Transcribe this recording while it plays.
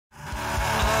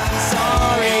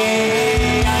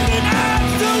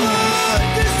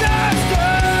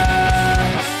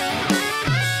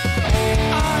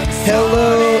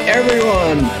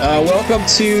Welcome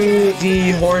to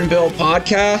the Hornbill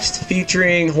Podcast,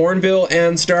 featuring Hornbill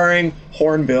and starring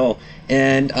Hornbill.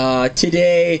 And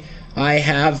today I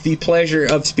have the pleasure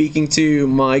of speaking to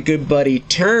my good buddy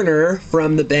Turner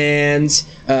from the bands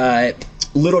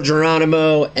Little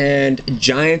Geronimo and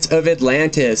Giants of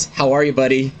Atlantis. How are you,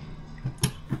 buddy?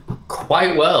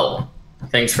 Quite well.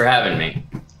 Thanks for having me.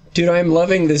 Dude, I'm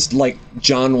loving this, like,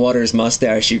 John Waters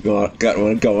mustache you got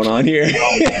one going on here.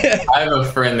 I have a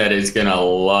friend that is going to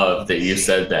love that you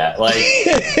said that. Like,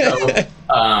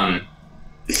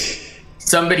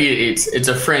 it's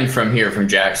a friend from here, from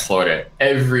Jax, Florida.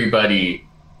 Everybody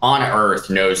on Earth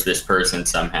knows this person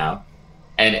somehow.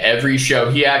 And every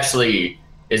show, he actually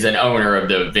is an owner of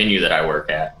the venue that I work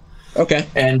at. Okay.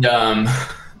 And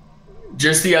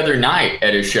just the other night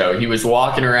at a show, he was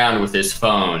walking around with his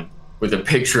phone with a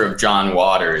picture of John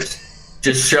Waters,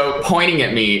 just pointing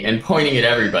at me and pointing at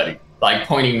everybody, like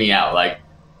pointing me out, like.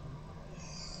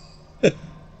 But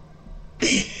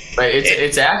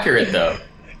it's accurate though.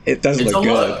 It does look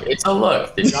good. Look. It's a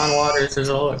look. The John Waters is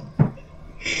a look.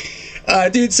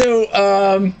 Dude,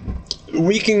 so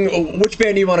which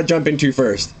band do you want to jump into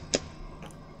first?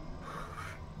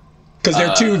 Because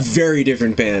they're two very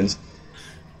different bands.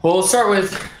 Well, we'll start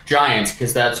with Giants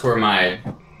because that's where my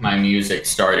music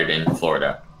started in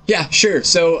Florida. Yeah, sure.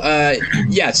 So,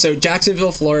 so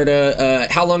Jacksonville, Florida.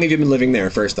 How long have you been living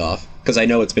there, first off? Because I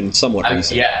know it's been somewhat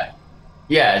recent.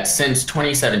 Yeah, it's since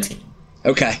 2017.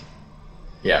 Okay.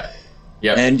 Yeah.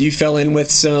 Yep. And you fell in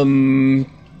with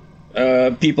some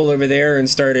people over there and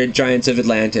started Giants of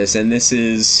Atlantis, and this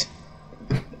is...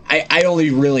 I only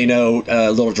really know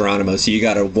Little Geronimo, so you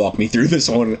got to walk me through this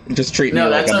one. Just treat me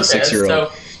like I'm a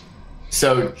 6-year-old.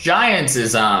 So Giants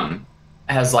is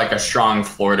has like a strong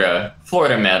Florida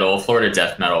metal, Florida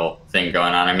death metal thing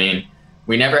going on. I mean,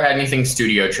 we never had anything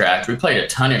studio tracked. We played a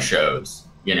ton of shows,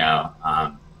 you know.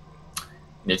 And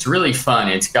it's really fun.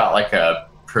 It's got like a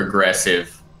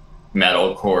progressive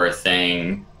metalcore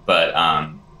thing, but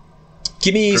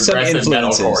give me some influences.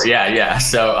 Metalcore. Yeah.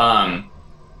 So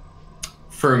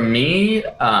for me,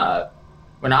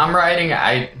 when I'm writing,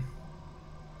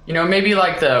 maybe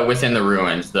like the Within the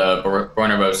Ruins, the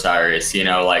Born of Osiris,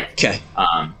 okay.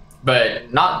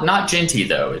 But not djenty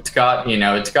though. It's got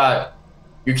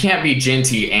you can't be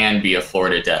djenty and be a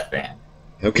Florida death band.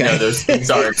 Okay. Those things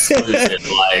are exclusive.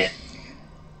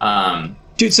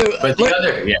 Dude, so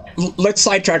let's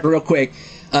sidetrack real quick.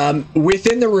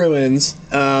 Within the Ruins,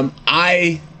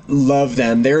 I love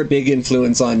them. They're a big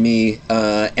influence on me,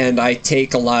 and I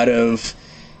take a lot of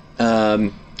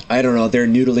their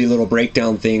noodly little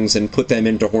breakdown things and put them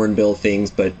into Hornbill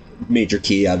things, but major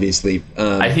key, obviously.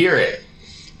 I hear it.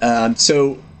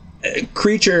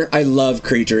 Creature, I love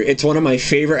Creature. It's one of my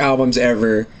favorite albums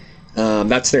ever.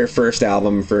 That's their first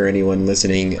album for anyone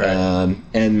listening. Right.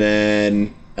 And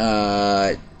then,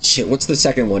 what's the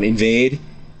second one? Invade?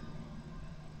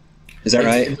 Is that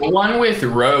right? The one with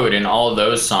Road and all of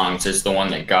those songs is the one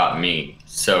that got me.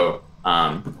 So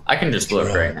I can just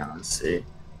look right now and see.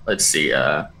 Let's see.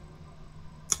 I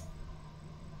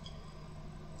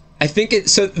think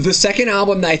so the second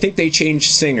album, I think they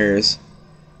changed singers,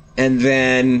 and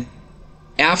then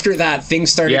after that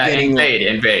things started getting...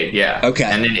 Invade, yeah. Okay.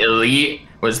 And then Elite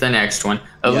was the next one.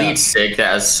 Elite's sick, that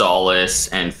has Solace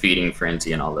and Feeding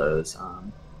Frenzy and all those.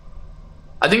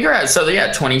 I think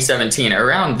 2017,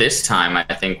 around this time,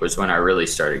 I think was when I really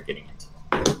started getting into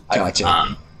it.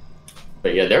 Gotcha.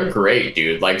 But yeah, they're great,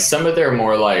 dude. Like some of their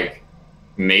more like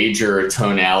major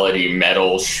tonality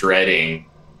metal shredding,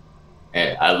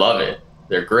 I love it.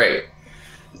 They're great.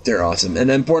 They're awesome. And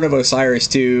then Born of Osiris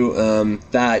too,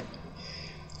 that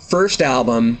first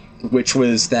album, which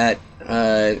was that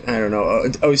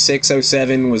 06,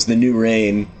 07 was The New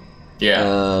Rain.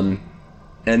 Yeah.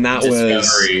 And that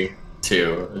Discovery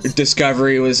too.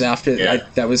 Discovery was after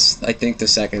that was, I think, the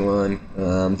second one.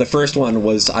 The first one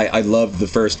was I loved the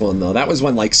first one though. That was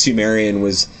when like Sumerian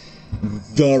was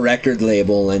the record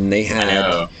label, and they had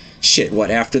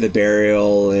After the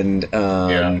Burial and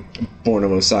Born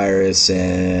of Osiris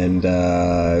and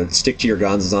Stick to Your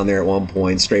Guns was on there at one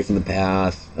point. Straight from the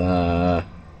Path.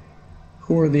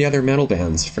 Who are the other metal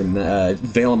bands from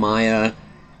Veil of Maya?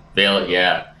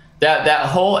 That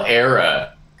whole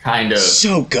era kind of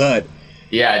so good.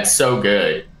 Yeah, it's so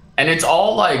good, and it's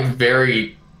all like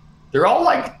they're all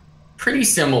like pretty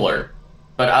similar,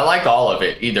 but I like all of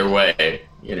it either way.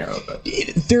 But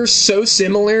they're so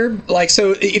similar. Like,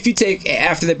 so if you take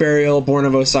After the Burial, Born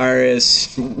of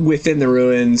Osiris, Within the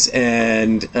Ruins,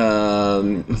 and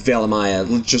Veil of Maya,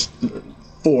 just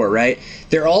 4, right?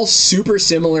 They're all super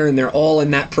similar, and they're all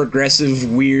in that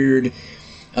progressive, weird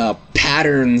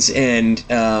patterns, and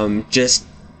just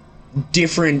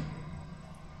different,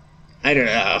 I don't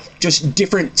know, just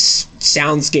different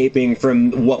soundscaping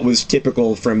from what was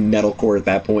typical from metalcore at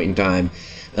that point in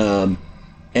time.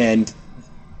 And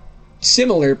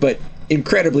similar, but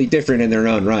incredibly different in their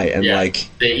own right. And like,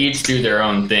 they each do their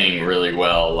own thing really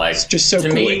well. Like, it's just so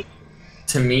cool.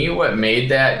 To me, what made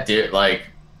that, like,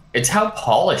 it's how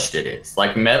polished it is.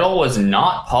 Like, metal was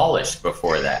not polished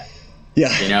before that.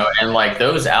 Yeah. You know, and like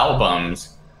those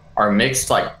albums are mixed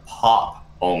like pop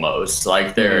almost.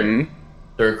 Like the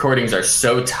recordings are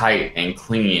so tight and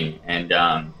clean. And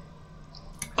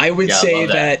I would say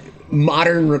that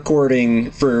modern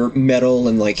recording for metal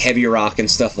and like heavy rock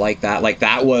and stuff like that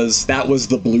was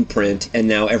the blueprint, and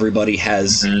now everybody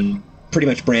has pretty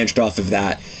much branched off of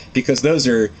that, because those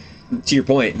are, to your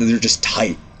point, they're just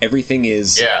tight. Everything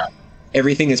is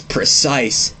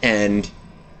precise, and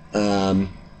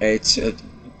it's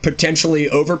potentially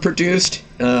overproduced.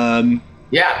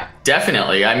 Yeah,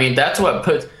 definitely. I mean, that's what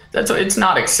it's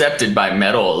not accepted by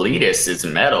metal elitists as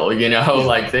metal, you know,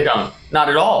 like they don't, not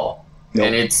at all. Nope.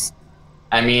 And it's,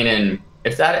 I mean, and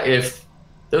if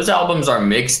those albums are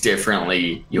mixed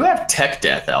differently, you have tech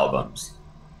death albums.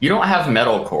 You don't have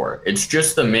metalcore. It's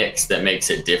just the mix that makes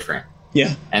it different.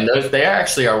 Yeah. And they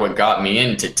actually are what got me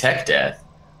into tech death,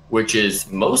 which is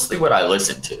mostly what I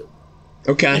listen to.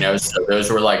 Okay. You know, so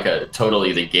those were like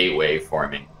totally the gateway for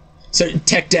me. So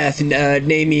tech death,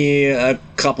 name me a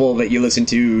couple that you listen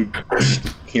to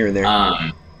here and there.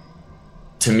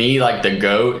 To me, like the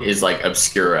GOAT is like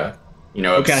Obscura. You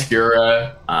know,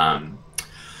 Obscura,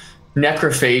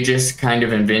 Necrophagist kind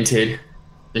of invented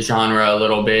the genre a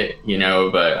little bit, you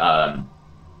know, but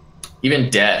even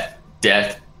Death,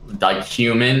 like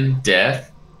Human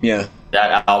Death. Yeah.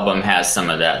 That album has some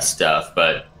of that stuff,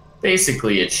 but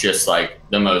basically it's just like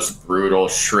the most brutal,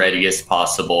 shreddiest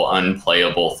possible,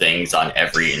 unplayable things on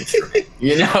every instrument,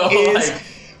 you know?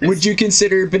 Would you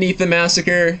consider Beneath the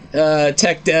Massacre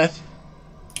tech death?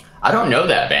 I don't know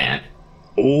that band.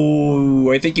 Oh,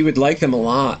 I think you would like them a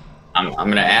lot. I'm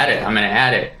gonna add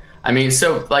it. I mean,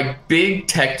 so like big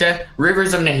tech death,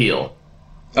 Rivers of Nihil,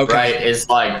 right, is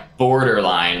like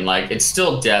borderline. Like it's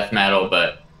still death metal,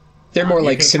 but they're more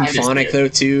like symphonic though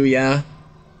too. Yeah.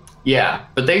 Yeah,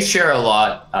 but they share a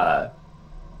lot.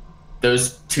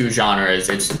 Those two genres,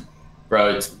 it's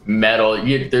metal.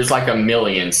 There's like a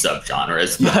million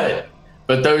subgenres,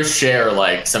 but those share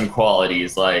like some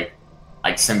qualities, like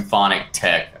symphonic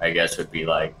tech, I guess would be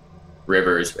like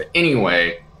Rivers. But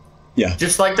anyway, yeah,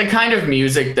 just like the kind of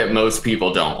music that most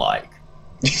people don't like.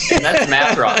 And that's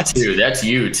math rock too. That's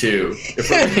you too.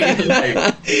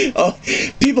 Oh,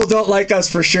 people don't like us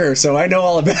for sure, so I know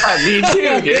all about it. Me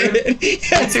too, dude. Me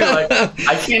too. Like,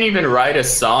 I can't even write a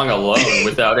song alone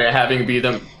without it having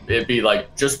it be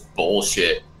like just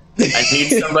bullshit. I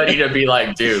need somebody to be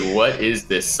like, dude, what is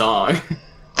this song?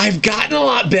 I've gotten a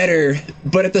lot better,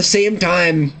 but at the same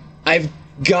time, I've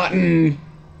gotten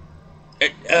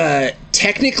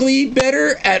technically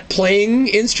better at playing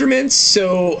instruments,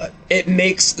 so it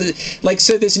makes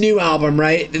so this new album,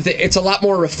 right, it's a lot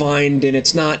more refined and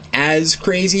it's not as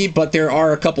crazy, but there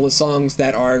are a couple of songs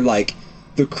that are like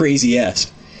the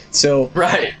craziest. So it's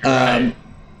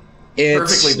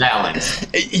perfectly balanced.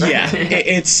 Yeah,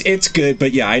 it's good,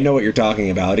 but yeah, I know what you're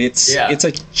talking about. It's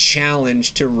a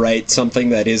challenge to write something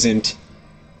that isn't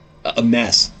a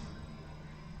mess.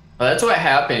 Well, that's what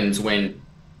happens when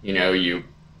you know you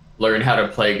learn how to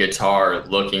play guitar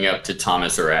looking up to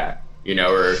Thomas Arrak, you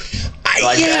know, or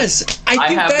like I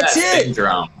think that's it.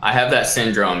 Syndrome. I have that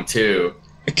syndrome too.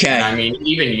 Okay. And I mean,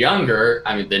 even younger,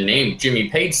 I mean, the name Jimmy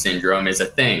Page syndrome is a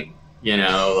thing, you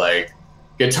know, like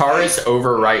guitarists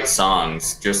overwrite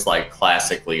songs just like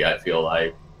classically, I feel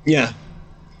like. Yeah.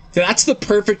 So that's the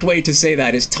perfect way to say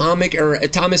that is Thomas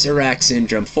Arrak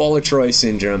syndrome, Fall of Troy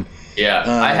syndrome. Yeah,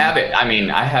 I have it. I mean,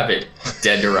 I have it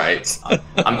dead to rights.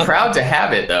 I'm proud to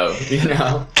have it, though, you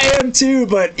know? I am too,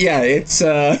 but yeah, it's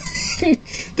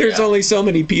there's only so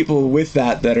many people with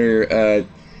that are,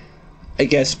 I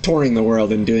guess, touring the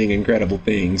world and doing incredible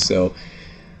things, so...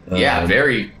 yeah,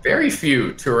 very, very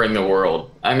few touring the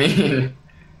world. I mean...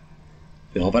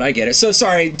 No, but I get it. So,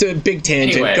 sorry, big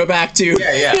tangent. Anyway, go back to...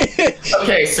 Yeah.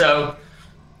 Okay, so...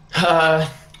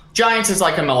 Giants is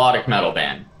like a melodic metal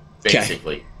band,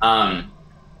 basically. Okay.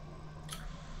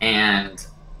 And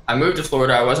I moved to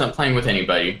Florida. I wasn't playing with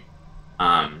anybody.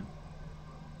 I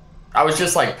was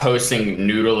just like posting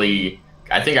noodly.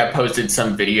 I think I posted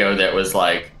some video that was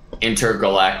like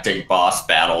intergalactic boss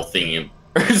battle theme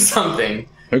or something.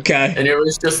 Okay. And it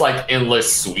was just like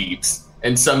endless sweeps.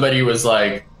 And somebody was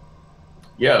like,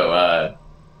 yo,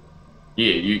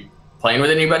 you playing with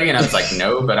anybody? And I was like,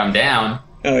 no, but I'm down.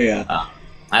 Oh, yeah.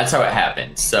 That's how it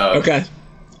happened. So okay.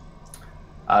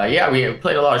 Yeah, we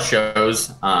played a lot of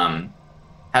shows.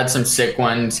 Had some sick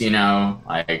ones, you know,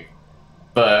 like,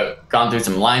 but gone through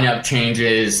some lineup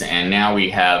changes, and now we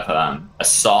have a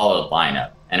solid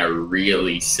lineup and a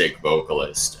really sick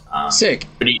vocalist. Sick.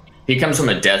 But he comes from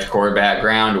a deathcore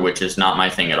background, which is not my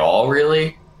thing at all,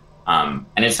 really. And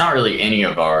it's not really any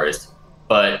of ours,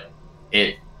 but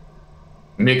it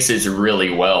mixes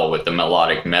really well with the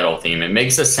melodic metal theme. It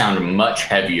makes us sound much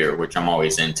heavier, which I'm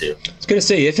always into. I was gonna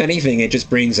say, if anything, it just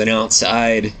brings an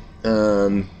outside,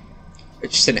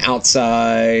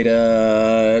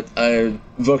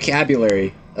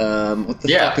 vocabulary. What the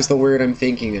fuck is the word I'm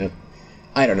thinking of?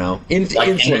 I don't know.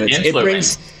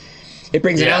 Influence. It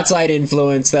brings an outside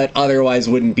influence that otherwise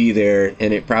wouldn't be there,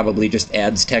 and it probably just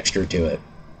adds texture to it.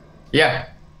 Yeah,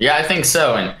 I think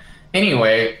so. And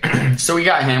anyway, so we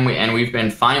got him, and we've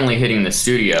been finally hitting the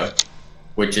studio,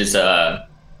 which has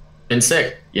been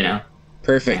sick, you know.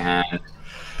 Perfect. And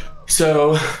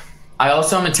so I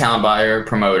also am a talent buyer,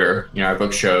 promoter. You know, I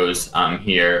book shows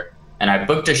here, and I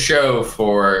booked a show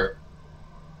for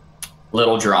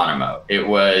Little Geronimo. It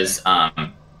was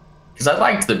because I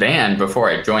liked the band before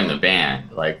I joined the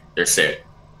band. Like, they're sick.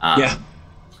 Yeah.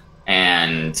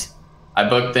 And I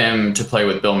booked them to play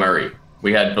with Bill Murray.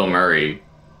 We had Bill Murray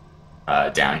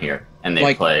down here, and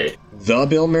they played the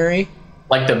Bill Murray,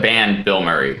 like the band Bill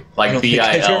Murray, like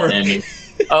BILM.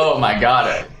 Oh my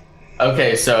god.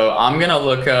 Okay, so I'm gonna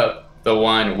look up the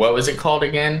one. What was it called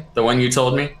again? The one you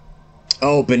told me?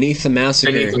 Oh, Beneath the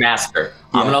Massacre. Beneath the Massacre.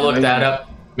 I'm gonna look that up.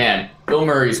 Man, Bill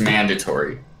Murray's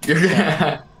mandatory.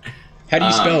 How do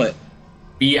you spell it?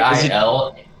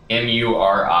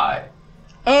 BILMURI.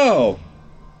 Oh.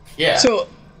 Yeah. So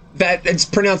that it's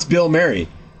pronounced Bill Murray.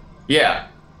 Yeah.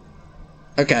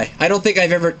 Okay. I don't think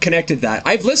I've ever connected that.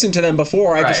 I've listened to them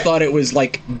before. I just thought it was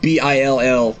like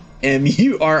BILLMURRAY,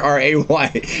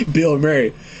 Bill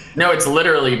Murray. No, it's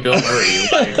literally Bill Murray.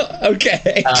 Like,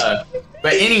 okay.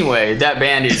 But anyway, that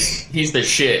band he's the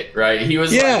shit, right? He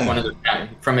was like one of the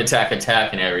from Attack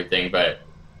and everything. But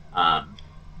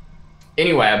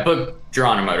anyway, I booked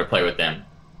Geronimo to play with them.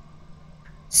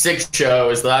 6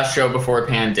 shows, the last show before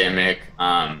pandemic,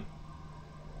 and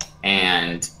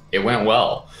it went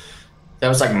well. That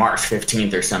was like March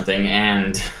 15th or something,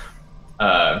 and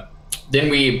then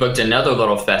we booked another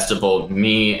little festival,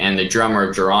 me and the drummer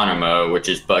of Geronimo, which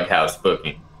is Bughouse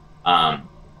Booking,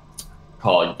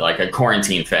 called like a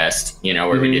quarantine fest, you know,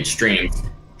 where we did streams.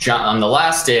 On the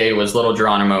last day was Little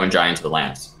Geronimo and Giants of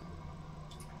Atlantis.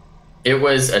 It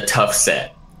was a tough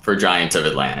set for Giants of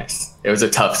Atlantis. It was a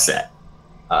tough set.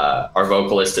 Our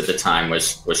vocalist at the time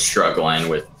was struggling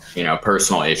with, you know,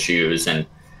 personal issues, and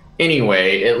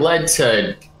anyway, it led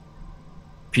to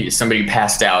somebody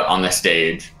passed out on the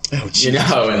stage. Oh, you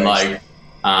know, and like,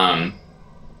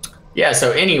 yeah.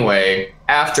 So anyway,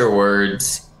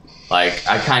 afterwards, like,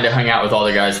 I kind of hung out with all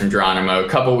the guys from Geronimo. A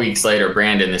couple weeks later,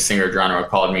 Brandon, the singer of Geronimo,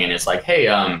 called me and it's like, "Hey,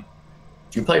 do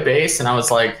you play bass?" And I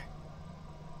was like,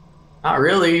 "Not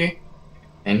really."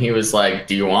 And he was like,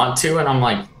 "Do you want to?" And I'm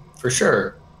like, "For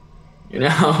sure." You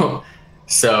know,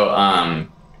 so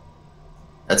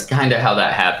that's kind of how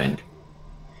that happened.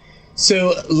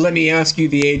 So let me ask you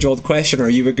the age-old question: are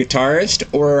you a guitarist,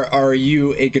 or are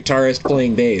you a guitarist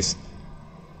playing bass?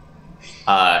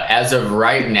 As of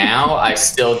right now, I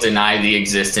still deny the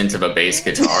existence of a bass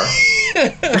guitar.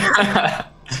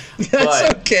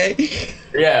 That's okay.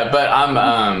 Yeah, but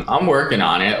I'm working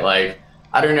on it. Like,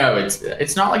 I don't know.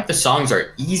 It's not like the songs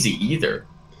are easy either.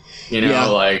 You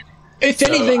know, like. If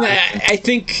anything, I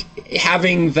think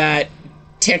having that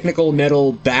technical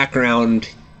metal background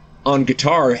on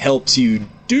guitar helps you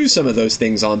do some of those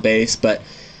things on bass, but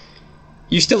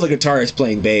you're still a guitarist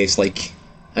playing bass. Like,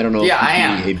 I don't know if you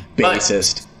can be a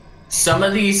bassist. Some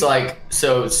of these, like,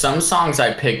 so some songs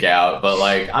I pick out, but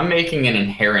like, I'm making an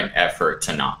inherent effort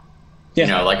to not. You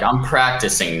know, like, I'm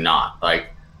practicing not. Like,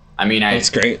 I mean,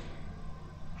 that's great.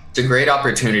 It's a great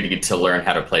opportunity to learn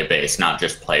how to play bass, not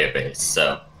just play a bass.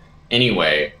 So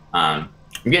anyway, I'm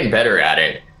getting better at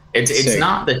it. It's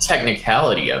not the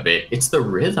technicality of it; it's the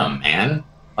rhythm, man.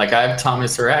 Like, I have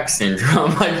Thomas Rhett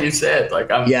syndrome, like you said. Like,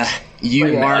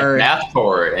 you are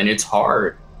mathcore, and it's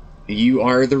hard. You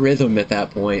are the rhythm at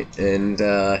that point, and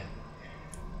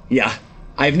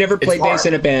I've never played bass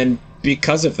in a band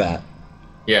because of that.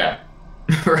 Yeah,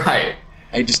 right.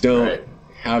 I just don't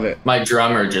have it. My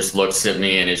drummer just looks at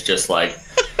me and is just like,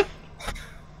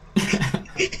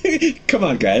 "Come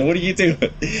on, guy, what are you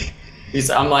doing?"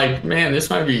 I'm like, "Man, this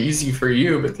might be easy for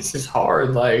you, but this is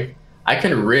hard. Like, I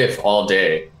can riff all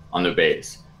day on the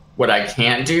bass. What I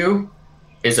can't do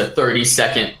is a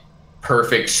 30-second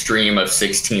perfect stream of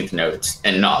 16th notes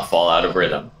and not fall out of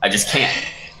rhythm. I just can't.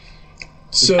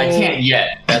 So I can't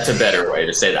yet. That's a better way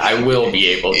to say that. I will be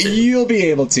able to. You'll be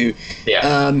able to.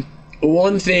 Yeah.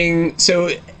 One thing, so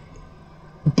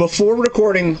before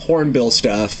recording Hornbill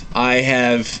stuff, I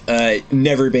have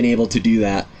never been able to do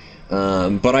that.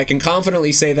 But I can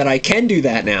confidently say that I can do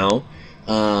that now.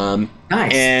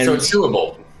 Nice. And so it's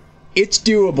doable. It's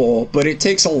doable, but it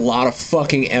takes a lot of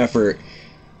fucking effort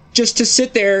just to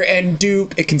sit there and do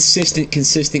a consistent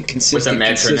With a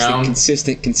metronome?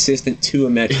 consistent to a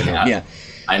metronome. Yeah.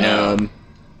 I know.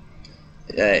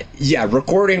 Yeah,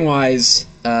 recording wise,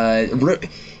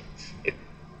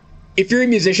 if you're a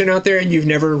musician out there and you've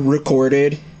never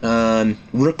recorded,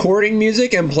 recording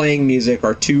music and playing music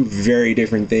are two very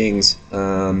different things.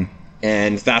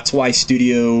 And that's why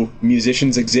studio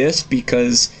musicians exist,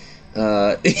 because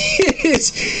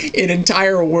it's an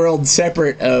entire world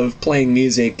separate of playing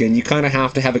music, and you kind of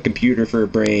have to have a computer for a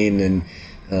brain. And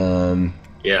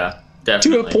yeah,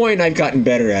 definitely. To a point, I've gotten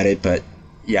better at it, but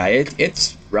yeah,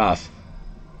 it's rough.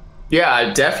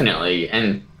 Yeah, definitely.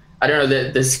 And I don't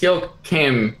know, the skill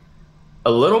came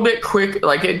a little bit quick.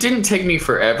 Like, it didn't take me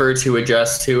forever to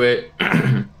adjust to it.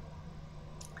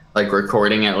 Like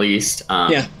recording, at least.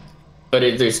 Yeah. But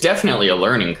there's definitely a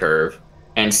learning curve.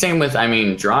 And same with, I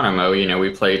mean, Geronimo, you know, we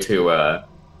play to a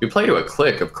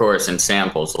click, of course, and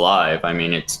samples live. I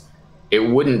mean, it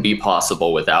wouldn't be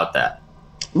possible without that.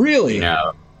 Really? You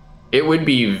know, it would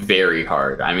be very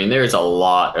hard. I mean, there's a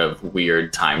lot of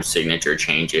weird time signature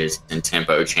changes and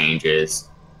tempo changes.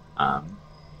 And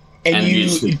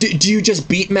do you just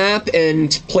beat map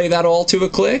and play that all to a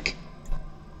click?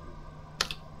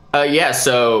 Yeah,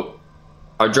 so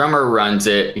our drummer runs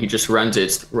it. He just runs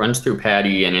through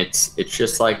Patty, and it's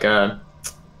just like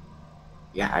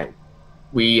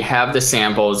we have the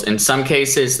samples. In some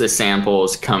cases, the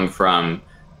samples come from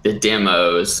the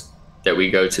demos that we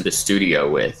go to the studio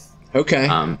with. Okay.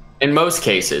 In most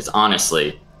cases,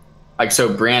 honestly, like,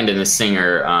 so Brandon, the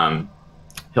singer,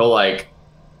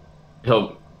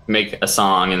 he'll make a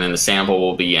song, and then the sample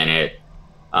will be in it.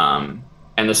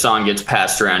 And the song gets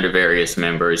passed around to various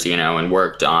members, you know, and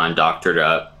worked on, doctored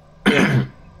up.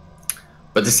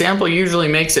 But the sample usually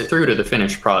makes it through to the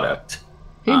finished product.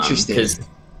 Interesting. Because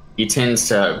he tends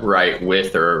to write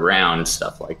with or around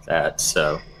stuff like that.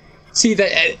 So, see,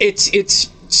 that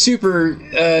it's super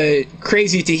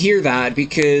crazy to hear that,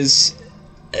 because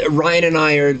Ryan and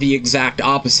I are the exact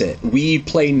opposite. We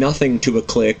play nothing to a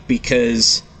click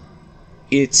because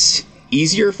it's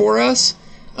easier for us.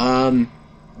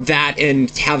 That and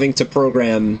having to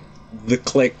program the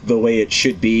click the way it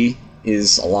should be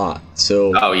is a lot.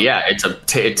 So. Oh yeah,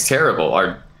 it's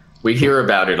terrible. We hear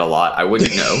about it a lot. I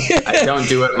wouldn't know. I don't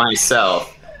do it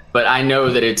myself, but I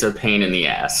know that it's a pain in the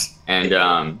ass.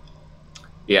 And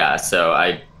yeah,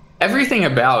 so everything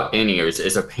about in-ears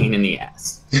is a pain in the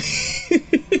ass.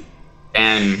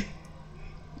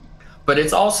 But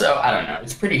it's also, I don't know,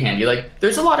 it's pretty handy. Like,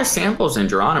 there's a lot of samples in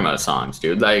Geronimo songs,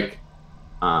 dude. Like,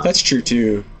 that's true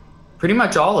too. Pretty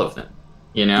much all of them,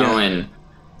 you know. Yeah. And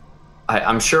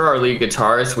I'm sure our lead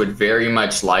guitarist would very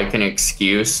much like an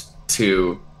excuse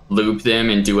to loop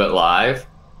them and do it live.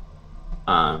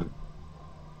 But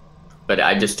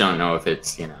I just don't know if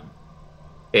it's, you know,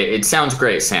 it sounds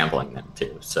great sampling them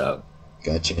too. So.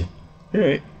 Gotcha. All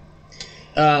right.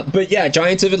 But yeah,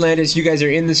 Giants of Atlantis, you guys are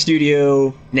in the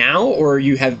studio now, or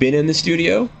you have been in the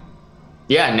studio?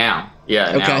 Yeah, now.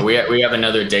 Yeah, okay. Now. We have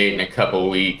another date in a couple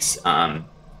weeks.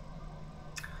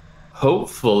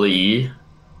 Hopefully,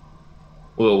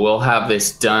 we'll have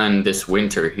this done this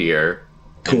winter here.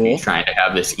 Cool. And be trying to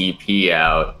have this EP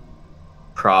out.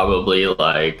 Probably,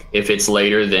 like, if it's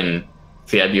later than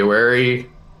February,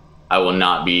 I will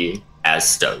not be as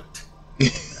stoked.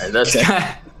 That's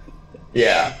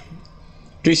yeah.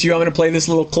 Tracy, you want me to play this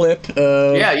little clip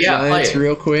of Giants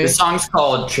real quick? The song's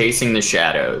called Chasing the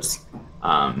Shadows.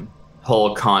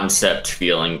 Whole concept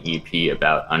feeling EP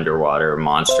about underwater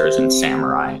monsters and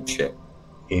samurai and shit.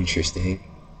 Interesting.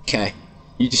 Okay.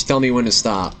 You just tell me when to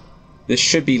stop. This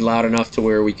should be loud enough to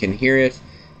where we can hear it,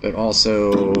 but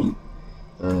also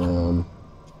to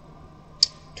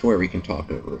where we can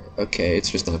talk over it. Okay, it's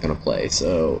just not going to play,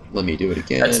 so let me do it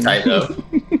again. That's tight, though.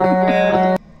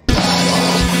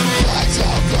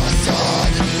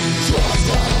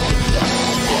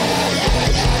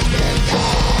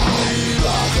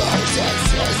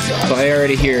 So I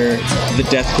already hear the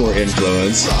deathcore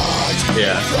influence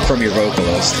from your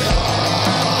vocalist.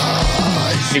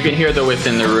 You can hear the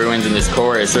Within the Ruins in this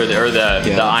chorus, or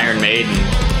the Iron Maiden.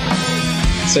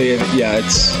 So yeah,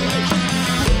 it's...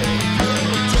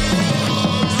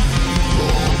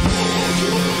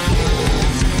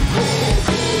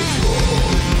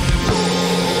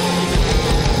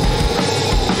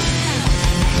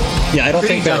 Yeah, I don't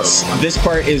think this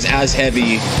part is as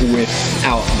heavy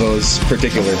without those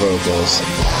particular vocals.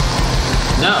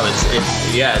 No, it's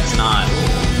not.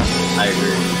 I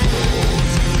agree.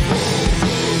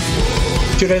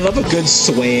 Dude, I love a good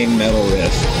swaying metal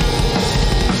riff.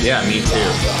 Yeah, me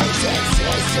too.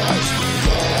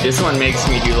 This one makes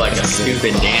me do like a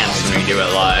stupid dance when we do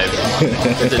it live.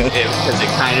 Because it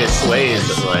kind of sways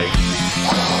like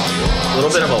a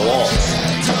little bit of a waltz.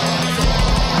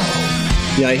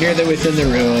 Yeah, I hear that Within the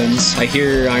Ruins. I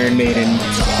hear Iron Maiden.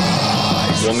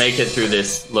 We'll make it through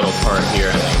this little part here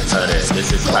and then cut it.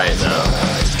 This is tight though.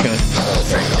 Okay.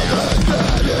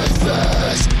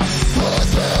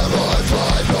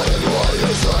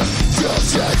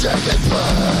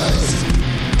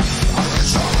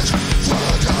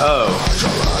 Oh,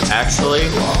 actually?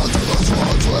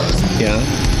 Yeah.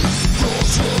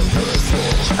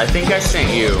 I think I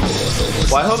sent you.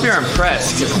 Well, I hope you're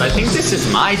impressed, because I think this is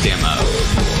my demo.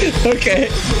 Okay.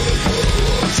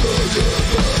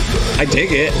 I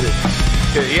dig it.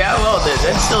 Yeah, well,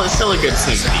 that's still a good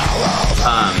sneak peek.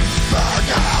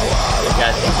 Yeah,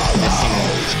 I think it's missing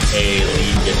a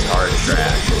lead guitar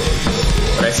track,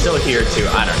 but I still hear too.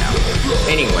 I don't know.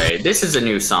 Anyway, this is a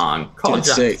new song called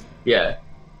Yeah,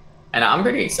 and I'm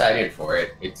pretty excited for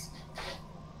it.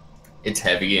 It's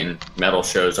heavy, and metal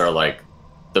shows are like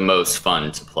the most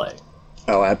fun to play.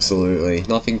 Oh, absolutely.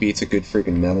 Nothing beats a good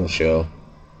freaking metal show.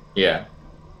 Yeah.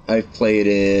 I've played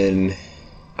in...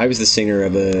 I was the singer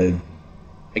of I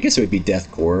guess it would be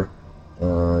deathcore.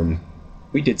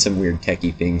 We did some weird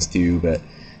techie things too, but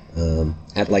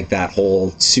at like that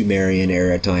whole Sumerian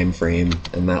era time frame,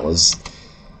 and that was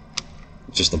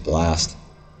just a blast.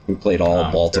 We played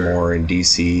all Baltimore and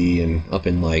DC and up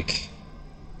in like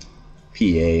PA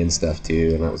and stuff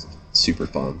too, and that was super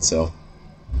fun. So,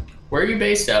 where are you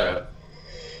based out of?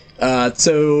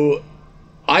 So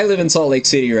I live in Salt Lake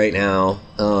City right now.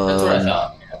 That's what I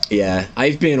thought. Yeah,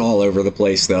 I've been all over the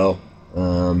place though.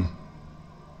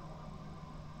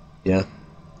 Yeah,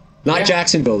 not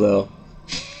Jacksonville though.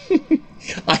 You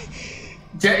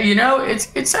know,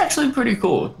 it's actually pretty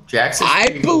cool.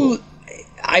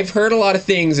 I've heard a lot of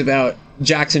things about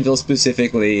Jacksonville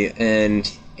specifically,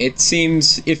 and it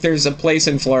seems if there's a place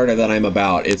in Florida that I'm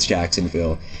about, it's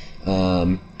Jacksonville.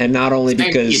 And not only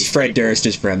because Fred Durst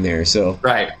is from there, so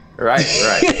right.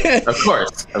 Of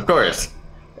course.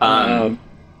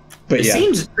 But it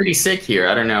seems pretty sick here.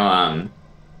 I don't know,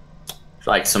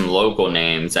 like some local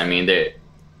names. I mean,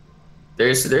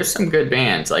 there's some good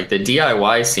bands. Like the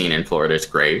DIY scene in Florida is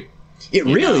great. It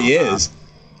really is.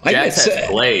 Jazz has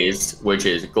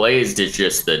Glazed is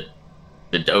just the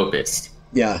dopest.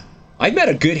 Yeah. I've met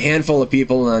a good handful of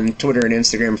people on Twitter and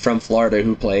Instagram from Florida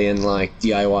who play in like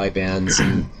DIY bands,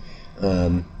 and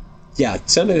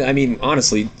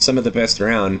honestly, some of the best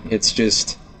around. It's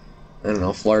just, I don't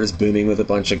know, Florida's booming with a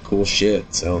bunch of cool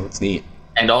shit, so it's neat.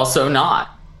 And also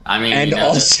not. I mean,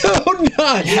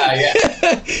 not. Yeah.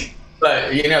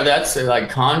 But that's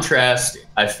like contrast.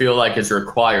 I feel like is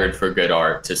required for good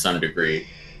art to some degree.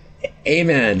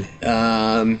 Amen.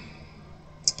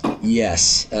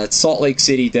 Yes, Salt Lake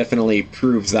City definitely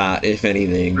proves that, if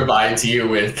anything. Provides you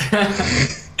with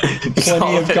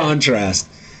plenty of contrast.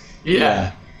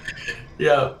 Yeah.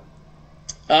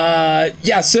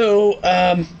 So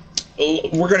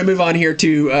we're going to move on here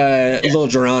to Little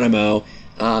Geronimo,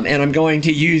 and I'm going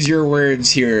to use your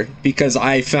words here because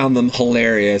I found them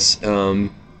hilarious. When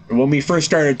we first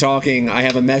started talking, I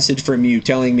have a message from you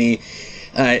telling me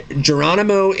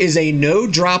Geronimo is a no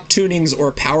drop tunings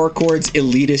or power chords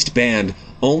elitist band.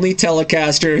 Only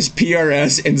Telecasters,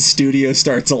 PRS, and studio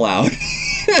starts allowed.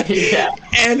 Yeah.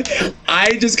 And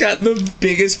I just got the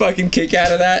biggest fucking kick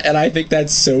out of that, and I think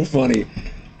that's so funny.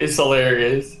 It's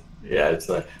hilarious. Yeah, it's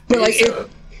like... But like,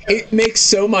 it makes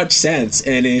so much sense,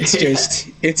 and it's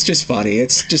just funny.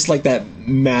 It's just like that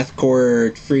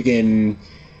mathcore freaking...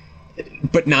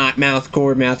 But not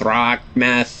mathcore, math rock,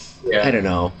 math... Yeah. I don't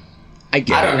know. I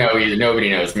don't know either. Nobody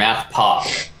knows. Math pop.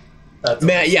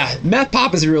 Math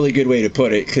pop is a really good way to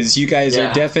put it, because you guys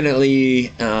are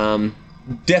definitely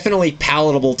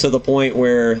palatable to the point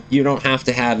where you don't have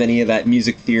to have any of that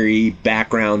music theory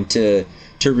background to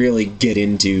really get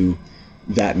into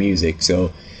that music.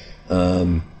 So,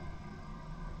 that's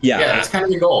kind of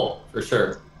the goal for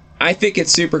sure. I think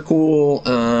it's super cool.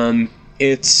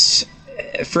 It's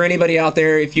for anybody out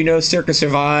there, if you know Circa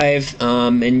Survive,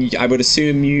 and I would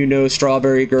assume you know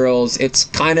Strawberry Girls, it's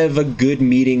kind of a good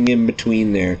meeting in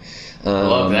between there. I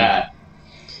love that.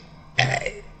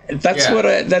 That's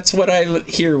what I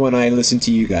hear when I listen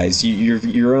to you guys. You're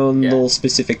your own little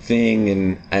specific thing,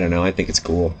 and I don't know. I think it's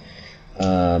cool.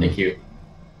 Thank you.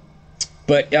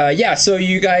 But yeah, so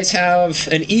you guys have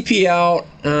an EP out,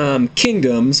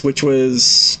 Kingdoms, which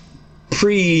was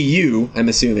pre-you, I'm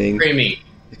assuming. Pre-me.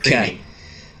 Okay.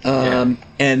 And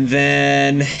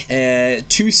then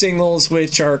 2 singles,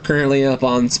 which are currently up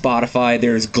on Spotify.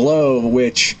 There's Glow,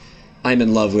 which I'm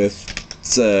in love with.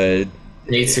 It's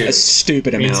Me too. a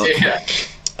stupid amount. Me too.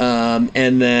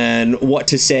 And then What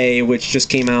to Say, which just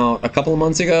came out a couple of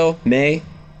months ago, May.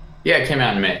 Yeah, it came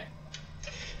out in May.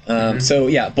 So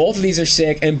yeah, both of these are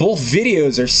sick, and both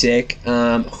videos are sick.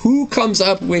 Who comes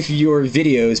up with your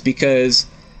videos? Because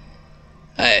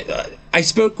I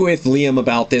spoke with Liam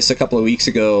about this a couple of weeks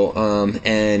ago,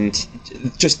 and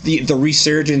just the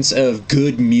resurgence of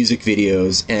good music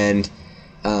videos, and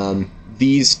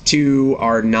these two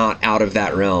are not out of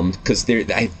that realm because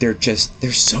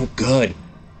they're so good.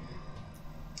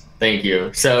 Thank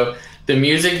you. So the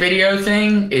music video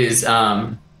thing is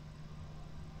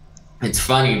it's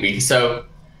funny because so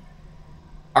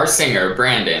our singer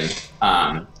Brandon,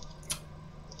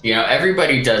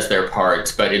 everybody does their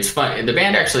parts, but it's fun. The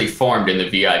band actually formed in the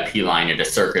VIP line at a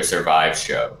Circus Survive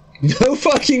show. No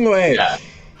fucking way. Yeah.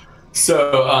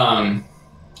 So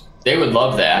they would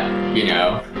love that,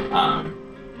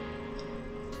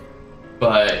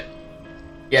 but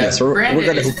yeah. Yes, we're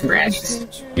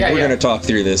gonna talk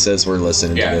through this as we're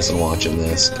listening to this and watching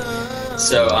this.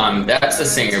 So that's the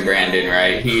singer Brandon,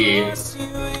 right?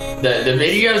 The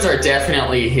videos are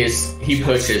definitely he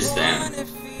pushes them.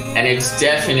 And it's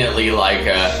definitely like,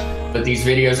 but these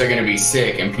videos are going to be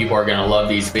sick and people are going to love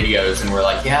these videos. And we're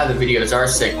like, yeah, the videos are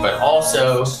sick, but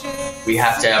also we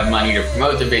have to have money to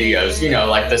promote the videos,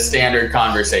 like the standard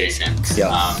conversations. Yeah.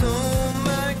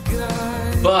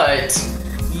 But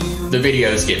the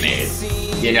videos get made,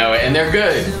 and they're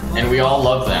good and we all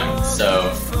love them.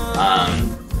 So,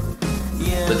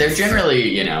 but they're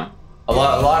generally, a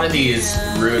lot of these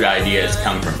rude ideas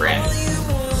come from Brandon.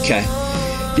 Okay.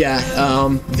 Yeah,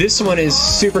 this one is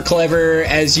super clever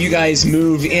as you guys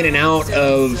move in and out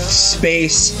of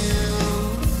space.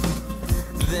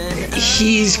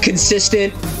 He's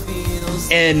consistent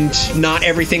and not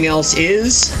everything else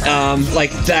is.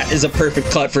 Like that is a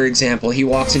perfect cut, for example. He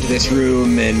walks into this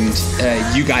room and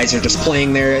you guys are just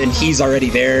playing there and he's already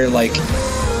there. Like,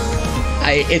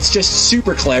 it's just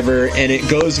super clever and it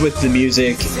goes with the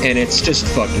music and it's just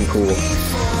fucking cool.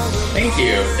 Thank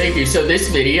you. So this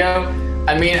video,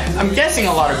 I mean, I'm guessing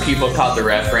a lot of people caught the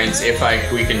reference. If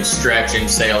we can stretch and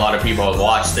say a lot of people have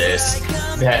watched this,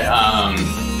 that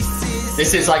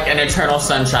this is like an Eternal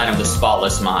Sunshine of the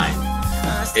Spotless Mind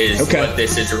is what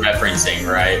this is referencing,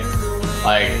 right?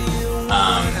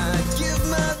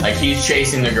 Like he's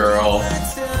chasing the girl,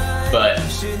 but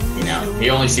he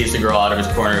only sees the girl out of his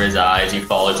corner of his eyes. He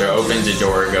follows her, opens the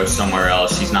door, goes somewhere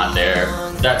else. She's not there.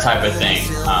 That type of thing.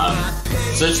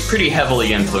 So it's pretty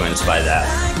heavily influenced by that.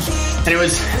 And it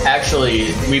was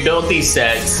actually, we built these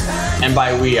sets, and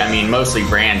by we, I mean mostly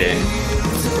Brandon,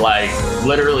 like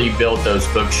literally built those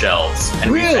bookshelves,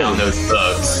 and we found those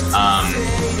books.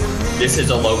 This is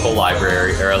a local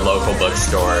library, or a local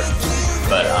bookstore,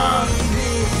 but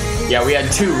yeah, we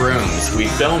had 2 rooms. We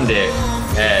filmed it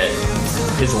at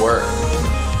his work,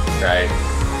 right?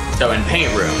 So in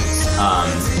paint rooms.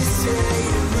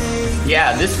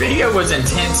 Yeah, this video was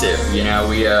intensive,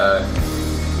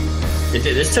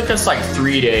 this took us like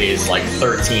 3 days, like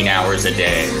 13 hours a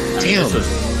day. Damn.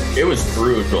 It was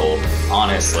brutal,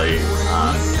 honestly.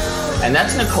 And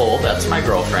that's Nicole. That's my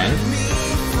girlfriend.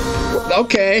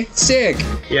 Okay, sick.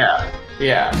 Yeah.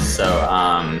 So,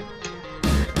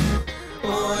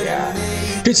 yeah.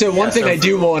 So one thing I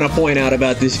do want to point out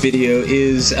about this video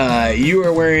is you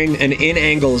are wearing an In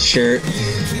Angles shirt.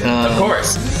 Of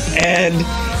course. And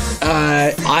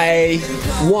I,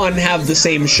 1, have the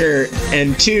same shirt,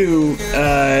 and 2,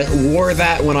 wore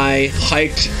that when I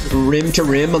hiked rim to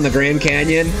rim on the Grand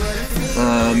Canyon.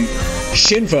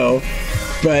 Shinfo.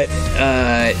 But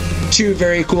 2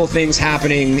 very cool things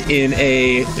happening in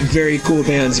a very cool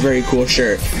band's very cool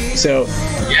shirt. So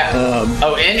yeah.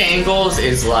 In Angles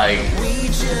is like,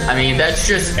 I mean, that's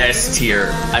just S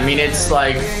tier. I mean, it's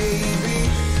like,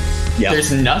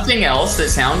 there's nothing else that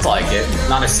sounds like it.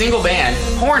 Not a single band.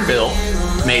 Hornbill,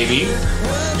 maybe.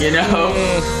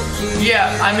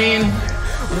 Yeah, I mean,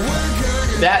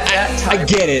 that type. I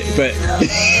get it, but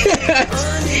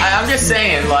I'm just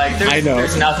saying, like,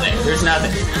 there's nothing.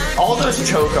 All those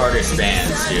choke artist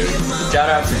bands, dude. Shout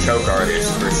out to choke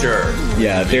artists for sure.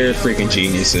 Yeah, they're freaking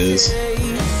geniuses.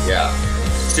 Yeah,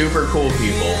 super cool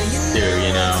people too,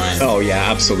 And, oh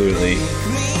yeah, absolutely.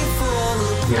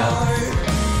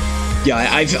 Yeah,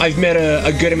 I've met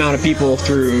a good amount of people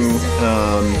through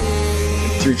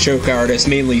through choke artists,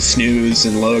 mainly Snooze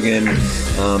and Logan.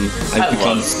 I've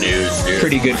become Snooze, dude.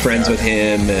 pretty good friends with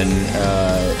him, and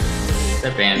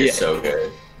that band is so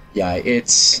good. Yeah,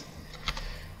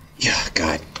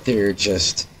 God, they're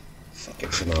just fucking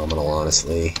phenomenal,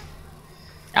 honestly.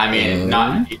 I mean,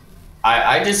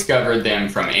 I discovered them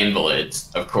from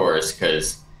Invalids, of course,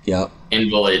 because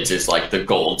Invalids is like the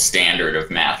gold standard of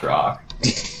math rock.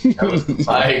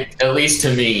 Like, at least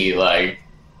to me, like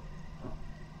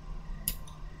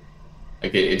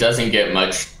it doesn't get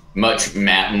much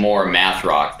more math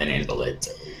rock than Invalids,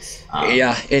 at least.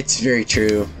 Yeah, it's very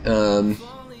true.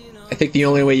 I think the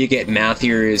only way you get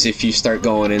mathier is if you start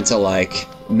going into like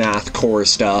math core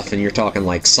stuff, and you're talking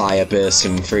like Psyopus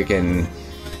and freaking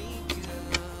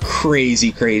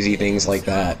crazy things like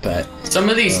that. But some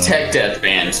of these tech death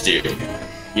bands do,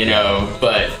 you know.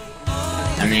 But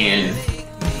I mean,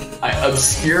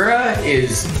 Obscura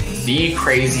is the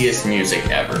craziest music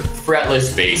ever.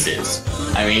 Fretless basses.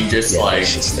 I mean, just like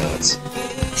it's just nuts.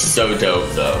 So dope,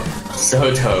 though.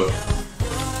 So dope.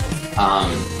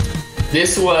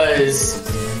 This was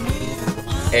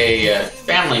a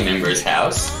family member's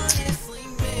house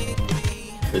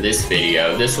for this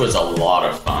video. This was a lot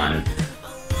of fun.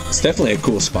 It's definitely a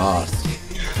cool spot.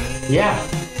 Yeah,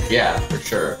 for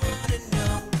sure.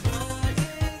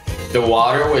 The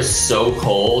water was so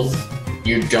cold,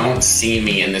 you don't see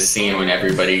me in the scene when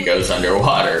everybody goes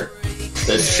underwater.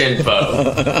 The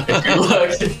Shinpo, if you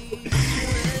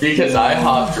look, because I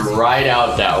hopped right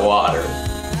out that water.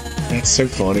 That's so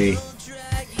funny.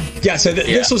 Yeah, so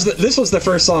this was the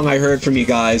first song I heard from you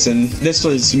guys, and this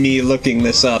was me looking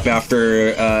this up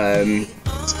after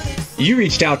you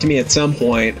reached out to me at some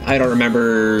point. I don't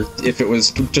remember if it was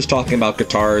just talking about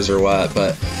guitars or what,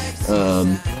 but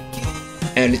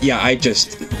and yeah,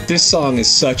 this song is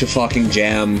such a fucking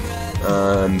jam,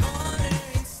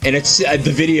 and it's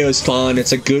the video is fun.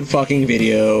 It's a good fucking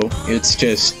video. It's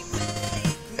just,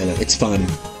 it's fun.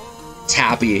 It's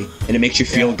happy, and it makes you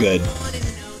feel good.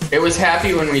 It was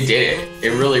happy when we did it. It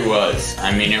really was.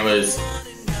 I mean,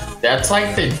 that's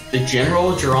like the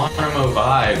general Geronimo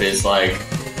vibe is like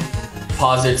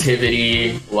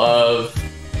positivity, love,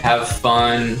 have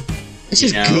fun. It's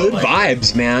just good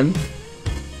vibes, man.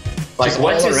 Like,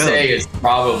 What to Say is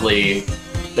probably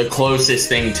the closest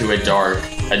thing to a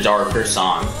darker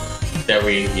song that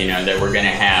we're gonna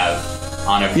have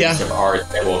on a piece of art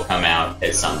that will come out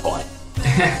at some point.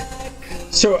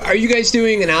 So, are you guys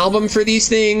doing an album for these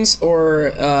things,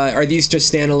 or are these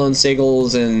just standalone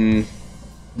singles and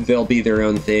they'll be their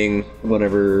own thing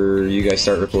whenever you guys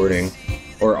start recording,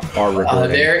 or are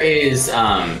recording? There is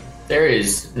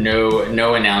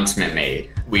no announcement made.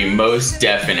 We most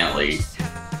definitely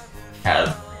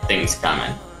have things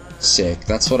coming. Sick.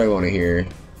 That's what I want to hear.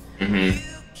 Mm-hmm.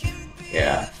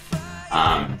 Yeah.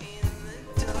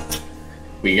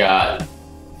 We got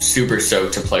Super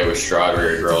Stoked to play with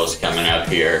Strawberry Girls coming up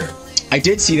here. I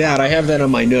did see that. I have that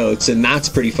on my notes, and that's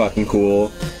pretty fucking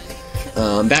cool.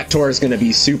 That tour is going to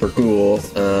be super cool.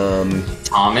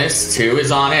 Thomas, too,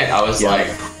 is on it. I was like,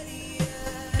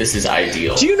 this is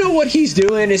ideal. Do you know what he's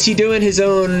doing? Is he doing his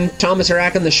own Thomas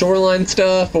Rack and the Shoreline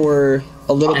stuff, or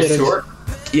a little bit of...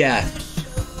 Yeah.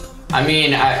 I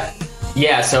mean,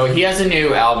 so he has a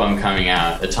new album coming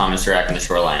out, the Thomas Rack and the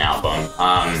Shoreline album.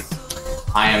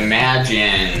 I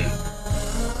imagine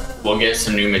we'll get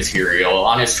some new material.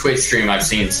 On his Twitch stream, I've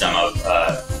seen some of,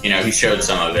 he showed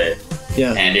some of it.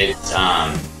 Yeah. And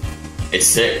it's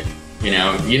sick. You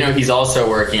know, he's also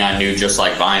working on new Just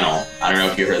Like Vinyl. I don't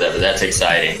know if you heard that, but that's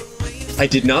exciting. I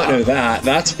did not know that.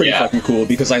 That's pretty fucking cool,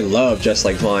 because I love Just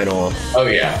Like Vinyl. Oh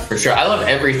yeah, for sure. I love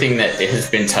everything that has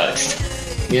been touched.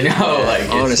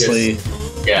 Honestly.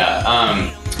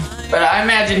 But I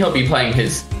imagine he'll be playing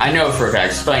I know for a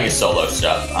fact he's playing his solo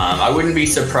stuff. I wouldn't be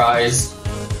surprised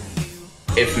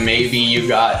if maybe you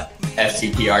got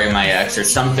FTP RMIX or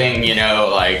something,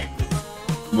 like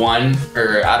one,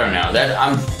 or I don't know.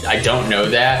 I don't know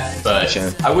that, but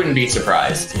I wouldn't be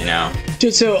surprised,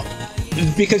 Dude, so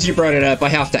because you brought it up, I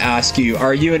have to ask you,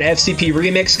 are you an FCP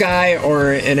remix guy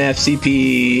or an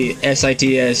FCP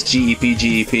SITS GEP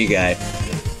GEP guy?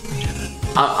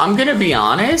 I'm gonna be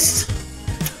honest.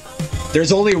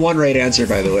 There's only one right answer,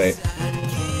 by the way.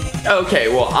 Okay,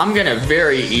 well, I'm gonna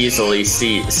very easily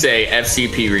say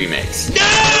FCP remix.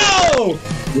 No!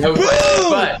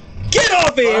 But get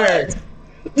off of here!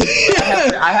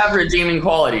 I have redeeming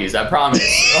qualities, I promise.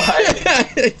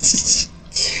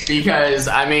 Because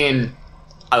I mean,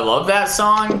 I love that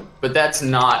song, but that's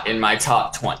not in my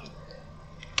top 20.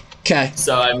 Okay.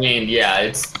 So I mean,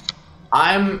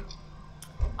 I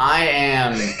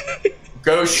am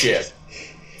Ghost Ship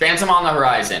Phantom on the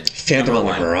Horizon. Phantom on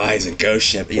the Horizon, Ghost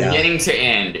Ship. Yeah. Beginning to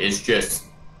end is just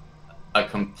a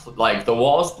complete. Like The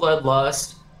Walls,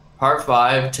 Bloodlust, Part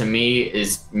 5 to me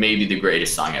is maybe the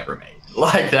greatest song ever made.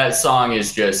 Like that song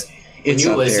is just when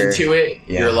you listen to it,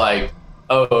 you're like,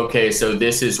 oh, okay, so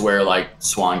this is where like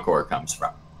Swancore comes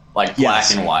from, like Black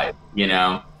and White, you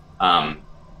know.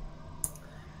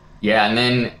 Yeah,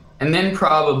 and then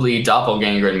probably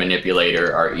Doppelganger and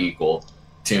Manipulator are equal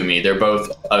to me. They're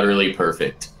both utterly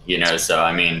perfect, you know. So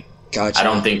I mean, gotcha. I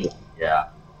don't think,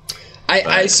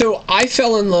 So I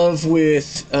fell in love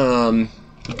with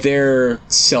their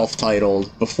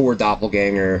self-titled before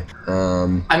Doppelganger.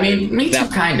 I mean, me too,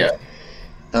 kind of.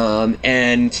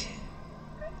 And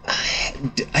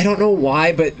I don't know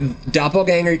why, but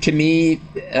Doppelganger to me,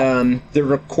 the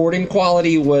recording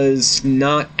quality was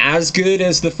not as good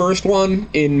as the first one,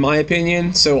 in my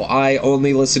opinion. So I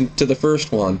only listened to the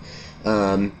first one.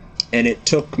 And it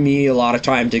took me a lot of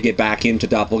time to get back into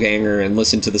Doppelganger and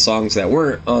listen to the songs that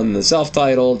weren't on the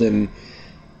self-titled. And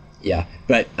yeah,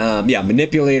 but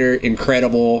Manipulator,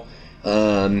 incredible.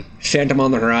 Phantom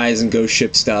on the Horizon, Ghost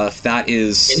Ship stuff, that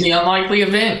is... And The Unlikely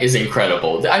Event is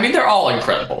incredible. I mean, they're all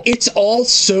incredible. It's all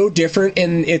so different,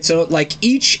 and it's like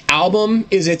each album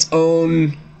is its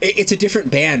own... It's a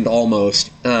different band,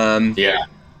 almost. And...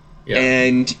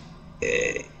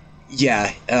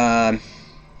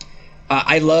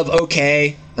 I love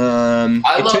OK.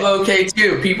 I love OK,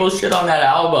 too. People shit on that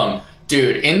album.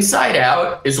 Dude, Inside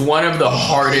Out is one of the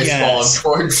hardest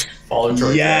Fall of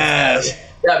Troy. Yes.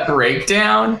 That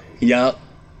breakdown. Yep.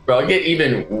 Bro, I'll get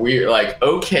even weird. Like,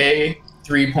 OK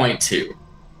 3.2.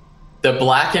 The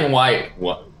Black and White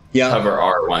one, cover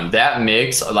art one. That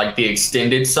mix, like the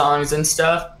extended songs and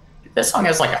stuff. That song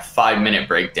has like a 5-minute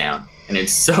breakdown. And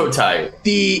it's so tight.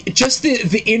 The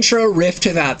intro riff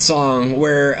to that song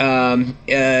where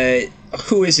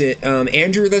who is it?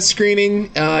 Andrew that's screaming,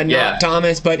 not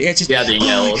Thomas, but it's just the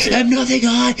yells. I'm nothing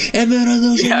on, I'm an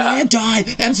illusion, I'm time,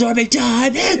 I'm absorbing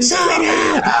time, inside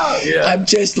out. Yeah. I'm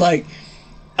just like,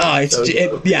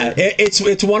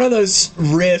 it's one of those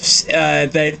riffs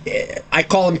that I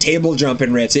call them table jumping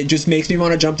riffs. It just makes me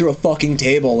want to jump through a fucking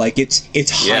table. Like it's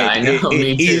hype. Yeah, I know.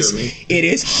 It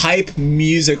is hype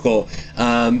musical.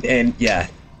 That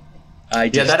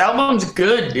album's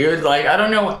good, dude. Like I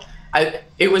don't know,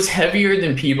 it was heavier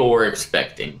than people were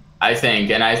expecting, I think,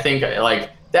 and I think like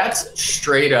that's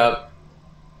straight up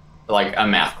like a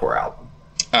mathcore album.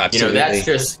 Absolutely. You know, that's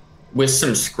just with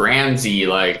some scramsy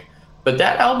like. But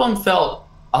that album felt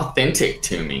authentic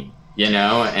to me, you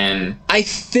know, and... I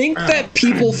think that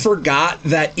people forgot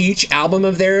that each album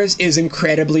of theirs is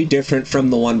incredibly different from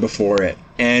the one before it.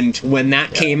 And when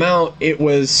that came out, it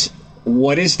was,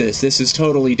 what is this? This is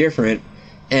totally different.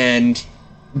 And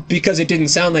because it didn't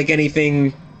sound like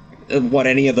anything,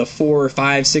 any of the 4 or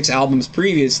 5, 6 albums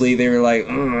previously, they were like, I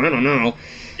don't know.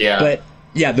 Yeah. But...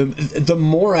 yeah, the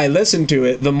more I listen to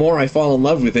it, the more I fall in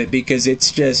love with it because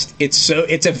it's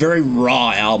a very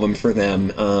raw album for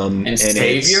them. And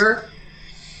Savior,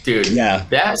 dude,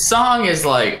 that song is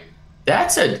like,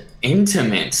 that's an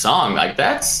intimate song. Like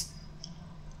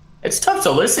it's tough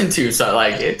to listen to. So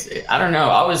like I don't know.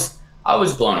 I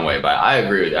was blown away by it. I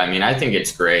agree with it. I mean, I think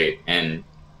it's great, and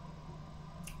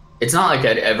it's not like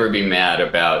I'd ever be mad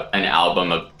about an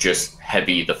album of just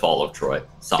heavy The Fall of Troy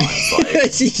songs.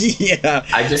 Like, yeah.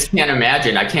 I just can't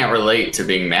imagine. I can't relate to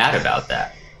being mad about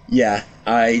that. Yeah,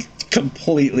 I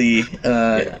completely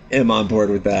am on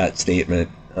board with that statement.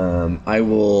 I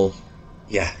will...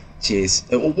 yeah, jeez.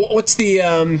 What's the...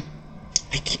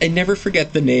 I never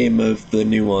forget the name of the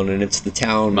new one, and it's the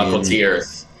town... Muckle to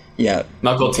Earth. Yeah.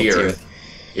 Muckle to Earth.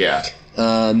 Yeah.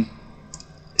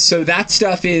 So that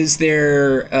stuff is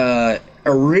their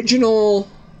original,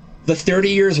 the 30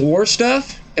 Years War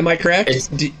stuff. Am I correct? It's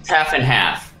half and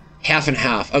half. Half and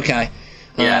half. Okay.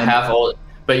 Yeah, half old.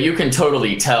 But you can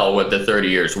totally tell what the 30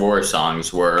 Years War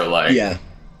songs were like. Yeah.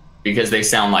 Because they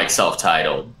sound like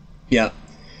self-titled. Yeah.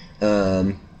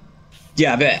 But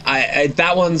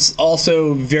that one's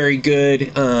also very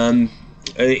good.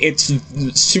 It's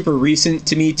super recent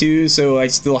to me too, so I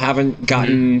still haven't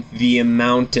gotten the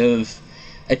amount of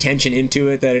attention into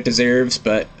it that it deserves,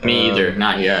 but me either,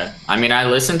 not yet. I mean, I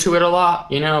listen to it a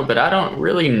lot, you know, but I don't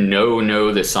really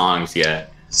know the songs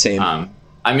yet. Same.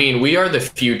 I mean, We Are the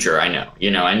Future, I know.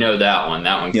 You know, I know that one.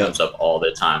 That one comes up all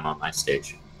the time on my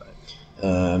station.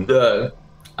 But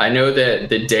I know that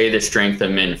The Day the Strength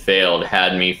of Men Failed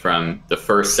had me from the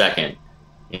first second,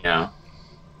 you know.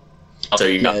 Also,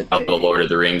 you got the Lord of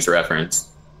the Rings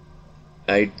reference.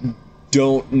 I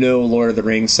don't know Lord of the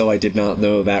Rings, so I did not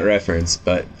know that reference,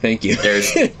 but thank you.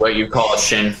 There's what you call a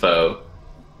shinfo.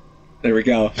 There we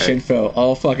go. Right. Shinfo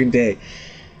all fucking day.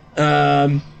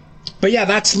 But yeah,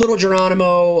 that's Little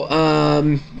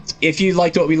Geronimo. If you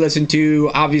liked what we listened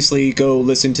to, obviously go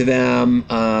listen to them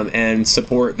and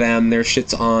support them. Their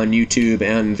shit's on YouTube,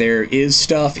 and there is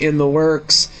stuff in the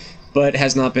works, but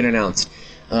has not been announced.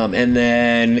 And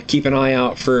then keep an eye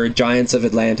out for Giants of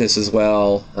Atlantis as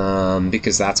well,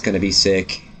 because that's going to be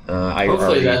sick.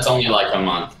 Hopefully that's only like a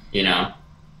month,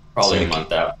 probably sick. A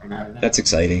month out from now. That's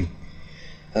exciting.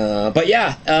 But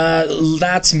yeah,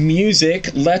 that's music.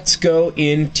 Let's go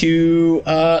into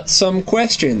some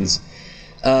questions.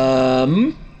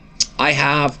 I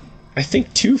have, I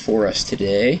think, 2 for us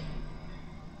today.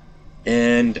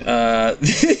 And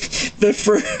the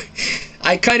first,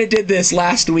 I kind of did this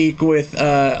last week with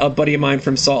a buddy of mine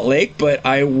from Salt Lake, but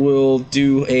I will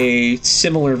do a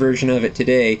similar version of it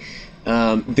today.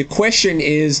 The question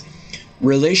is,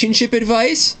 relationship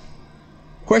advice?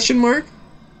 Question mark?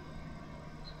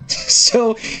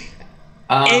 So,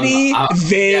 any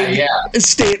vague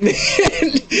statement,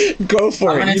 go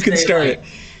for it. You can start it.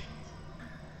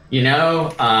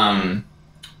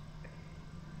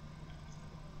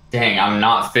 Dang, I'm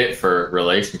not fit for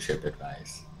relationship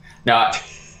advice. No,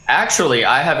 actually,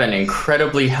 I have an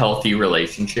incredibly healthy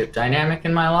relationship dynamic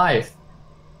in my life.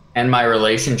 And my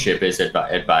relationship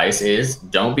advice is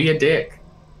don't be a dick.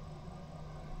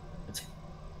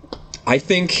 I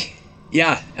think,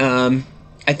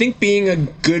 I think being a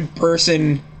good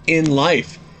person in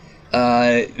life,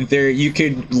 you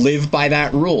could live by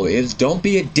that rule, is don't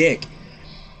be a dick.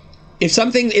 If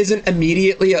something isn't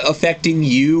immediately affecting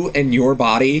you and your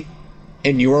body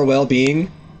and your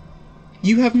well-being,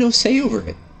 you have no say over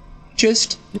it.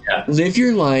 Just live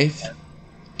your life.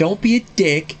 Don't be a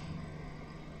dick.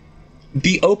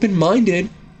 Be open-minded.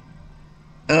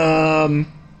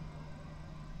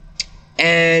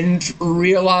 And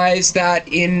realize that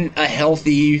in a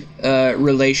healthy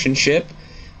relationship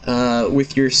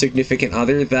with your significant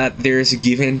other, that there's a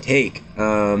give and take.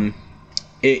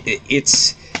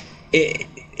 It's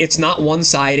not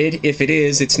one-sided. If it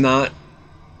is, it's not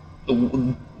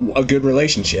a good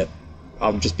relationship.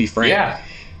 I'll just be frank. Yeah,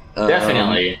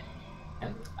 definitely.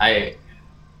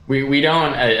 We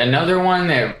don't. Another one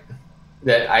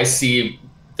that I see,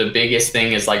 the biggest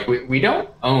thing is like we don't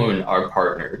own our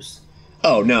partners.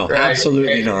 Oh no, right?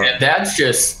 Absolutely not. And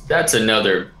that's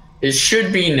another. It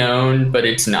should be known, but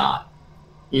it's not.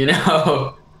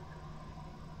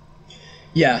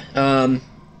 Yeah.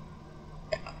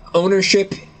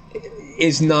 Ownership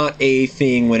is not a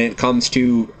thing when it comes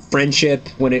to friendship,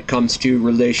 when it comes to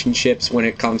relationships, when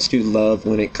it comes to love,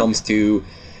 when it comes to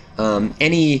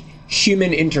any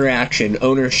human interaction.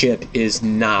 Ownership is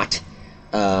not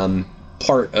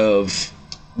part of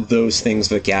those things'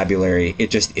 vocabulary.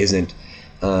 It just isn't.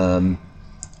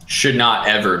 Should not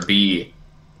ever be.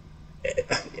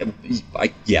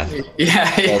 Yeah.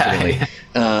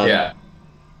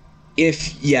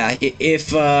 If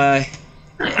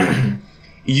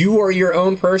you are your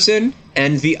own person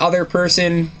and the other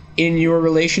person in your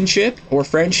relationship or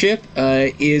friendship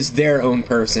is their own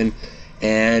person,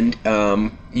 and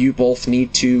you both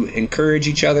need to encourage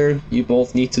each other, you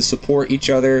both need to support each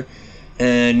other,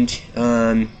 and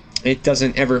it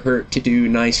doesn't ever hurt to do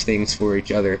nice things for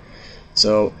each other.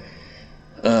 So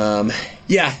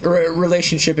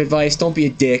relationship advice, don't be a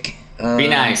dick. Be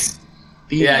nice.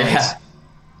 Be nice.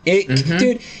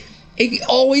 Dude, it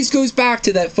always goes back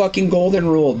to that fucking golden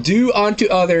rule. Do unto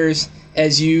others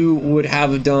as you would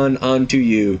have done unto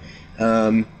you.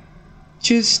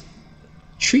 Just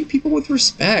treat people with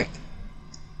respect.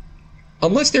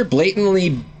 Unless they're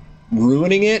blatantly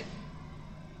ruining it,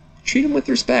 treat them with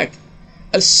respect.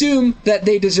 Assume that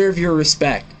they deserve your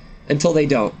respect until they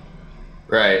don't.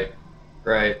 Right.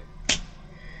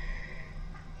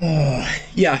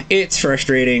 Yeah, it's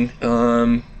frustrating.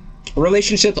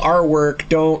 Relationships are work.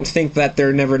 Don't think that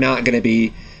they're never not going to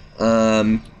be.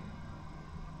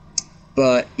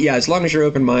 But yeah, as long as you're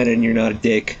open-minded and you're not a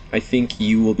dick, I think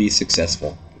you will be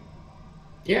successful.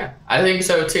 Yeah, I think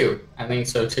so too.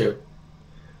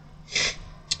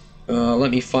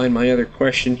 Let me find my other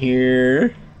question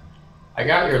here. I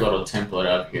got your little template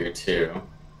up here too.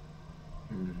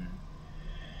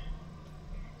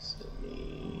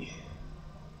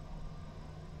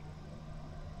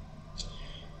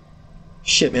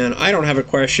 Shit, man, I don't have a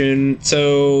question,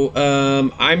 so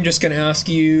I'm just going to ask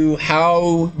you,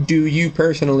 how do you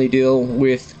personally deal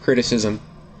with criticism?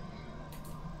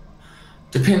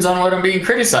 Depends on what I'm being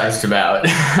criticized about.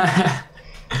 I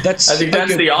think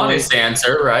that's the honest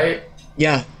answer, right?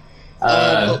 Yeah.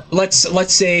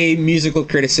 Let's say musical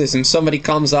criticism. Somebody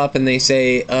comes up and they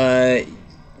say,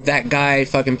 that guy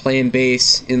fucking playing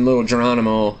bass in Little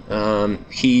Geronimo,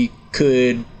 he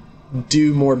could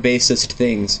do more bassist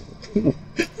things.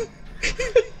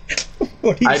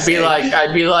 I'd be like,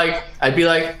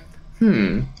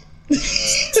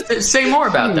 say more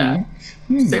about that.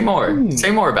 Say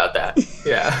more about that.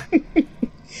 Yeah.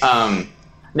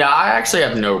 No, I actually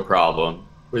have no problem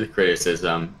with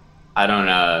criticism. I don't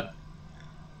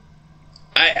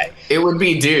it would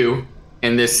be due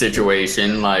in this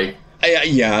situation, like.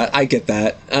 Yeah, I get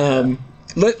that.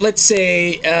 Let's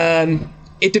say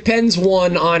it depends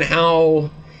on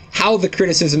how the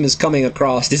criticism is coming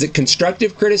across. Is it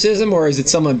constructive criticism or is it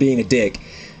someone being a dick?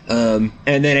 And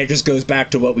then it just goes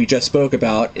back to what we just spoke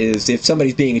about, is if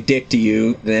somebody's being a dick to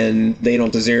you, then they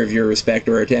don't deserve your respect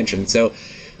or attention. So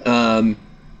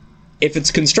if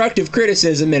it's constructive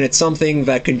criticism and it's something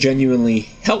that can genuinely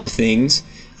help things,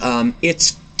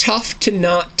 it's tough to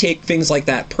not take things like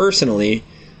that personally,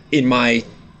 in my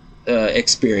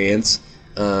experience.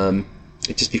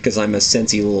 Just because I'm a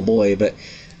sensy little boy, but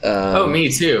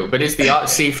me too. But it's the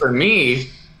see, for me,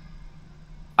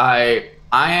 I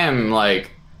am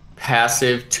like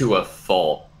passive to a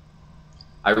fault.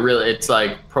 It's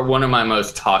like one of my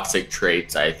most toxic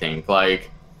traits, I think.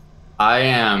 Like I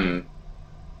am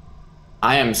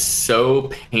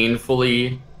so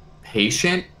painfully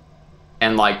patient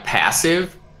and like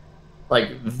passive,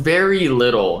 like very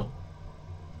little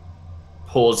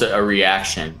pulls a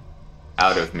reaction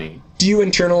out of me. Do you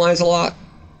internalize a lot?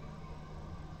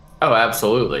 Oh,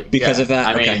 absolutely. Because of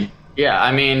that?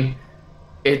 I mean,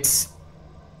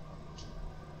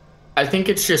 I think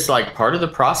it's just like part of the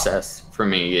process for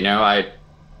me, you know.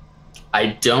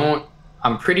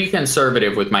 I'm pretty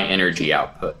conservative with my energy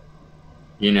output.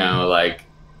 You know, like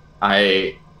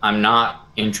I'm not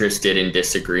interested in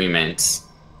disagreements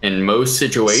in most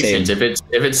situations. Same.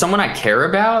 If it's someone I care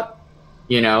about,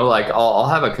 you know, like I'll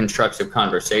have a constructive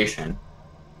conversation.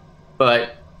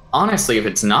 But honestly, if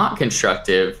it's not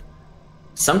constructive,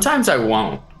 sometimes I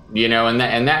won't, you know, and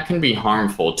that can be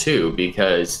harmful too,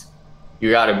 because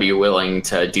you got to be willing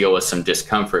to deal with some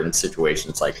discomfort in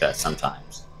situations like that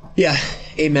sometimes. Yeah,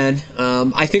 amen.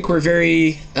 I think we're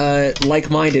very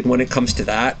like-minded when it comes to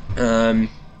that. I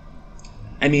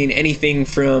mean, anything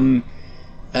from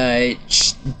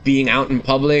being out in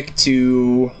public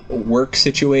to work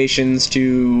situations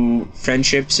to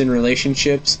friendships and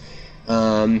relationships,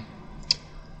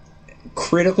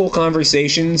 critical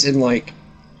conversations and like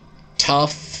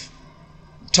tough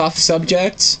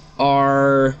subjects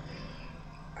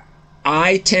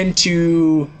I tend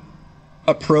to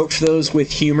approach those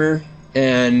with humor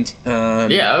and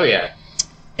and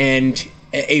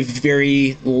a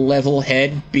very level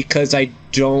head, because I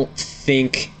don't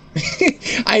think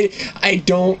I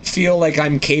don't feel like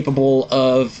I'm capable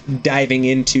of diving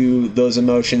into those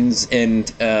emotions and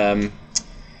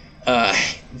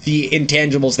the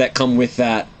intangibles that come with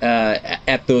that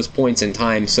at those points in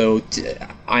time. So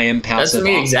I am passive. That's to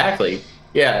me exactly.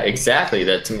 Yeah, exactly.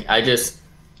 That to me. And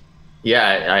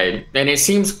it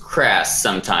seems crass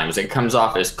sometimes. It comes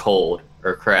off as cold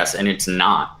or crass, and it's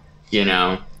not, you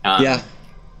know.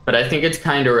 But I think it's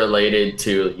kind of related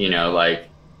to, you know, like,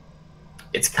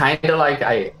 it's kind of like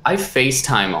I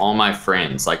FaceTime all my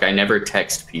friends. Like, I never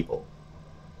text people,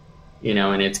 you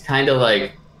know, and it's kind of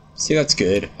like. See, that's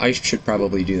good. I should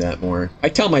probably do that more. I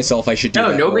tell myself I should do that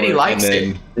more. No, nobody likes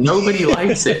it. Nobody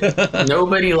likes it.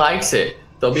 Nobody likes it.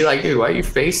 They'll be like, dude, why are you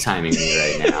FaceTiming me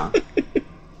right now?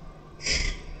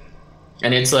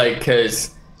 And it's like,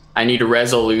 because I need a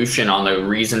resolution on the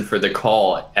reason for the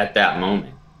call at that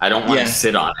moment. I don't want to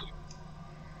sit on it.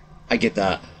 I get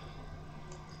that.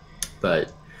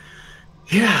 But,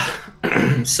 yeah.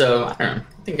 So, I don't know.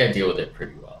 I think I deal with it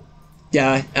pretty well.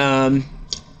 Yeah.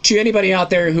 To anybody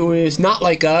out there who is not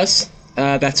like us,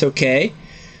 that's okay.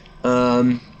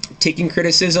 Taking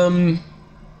criticism,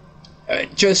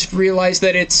 just realize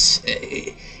that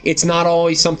it's not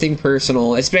always something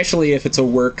personal, especially if it's a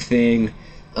work thing,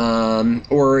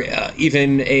 or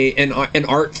even an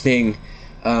art thing,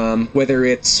 whether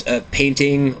it's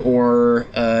painting or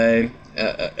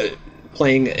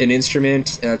playing an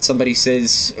instrument. Somebody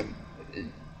says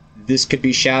this could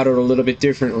be shadowed a little bit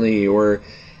differently, or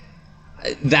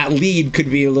that lead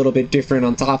could be a little bit different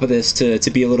on top of this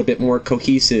to be a little bit more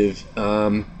cohesive.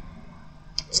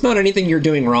 It's not anything you're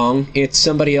doing wrong. It's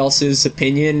somebody else's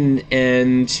opinion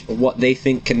and what they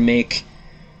think can make,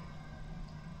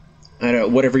 I don't know,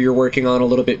 whatever you're working on a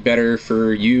little bit better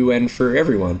for you and for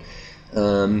everyone.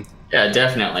 Yeah,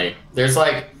 definitely. There's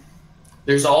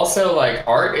also like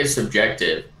art is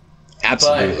subjective.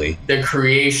 Absolutely. But the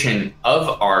creation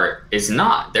of art is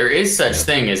not. There is such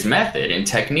thing as method and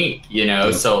technique, you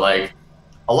know? So like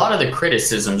a lot of the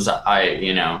criticisms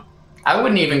I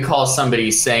wouldn't even call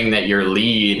somebody saying that your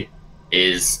lead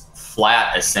is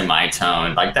flat a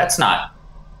semitone. Like, that's not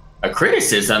a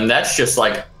criticism. That's just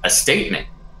like a statement.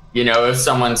 You know, if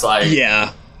someone's like,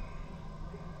 yeah.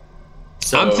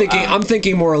 So, I'm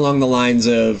thinking more along the lines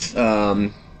of,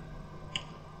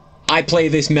 I play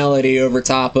this melody over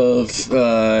top of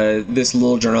this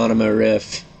Little Geronimo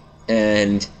riff,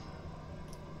 and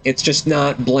it's just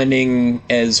not blending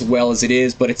as well as it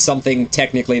is, but it's something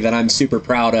technically that I'm super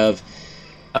proud of.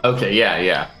 Okay,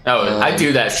 yeah. Oh, I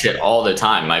do that shit all the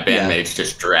time. My bandmates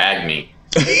just drag me.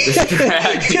 Just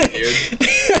drag me, dude.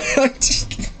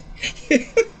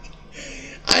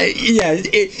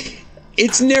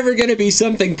 It's never going to be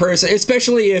something personal,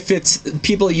 especially if it's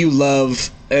people you love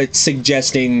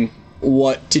suggesting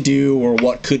what to do or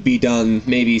what could be done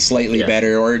maybe slightly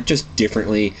better or just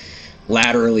differently,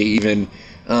 laterally even.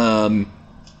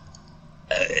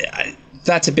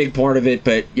 That's a big part of it,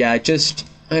 but yeah, just,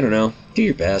 I don't know, do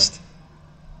your best.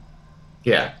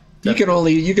 Yeah.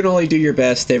 Definitely. You can only do your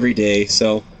best every day,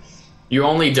 so. You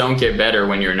only don't get better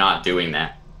when you're not doing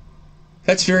that.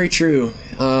 That's very true.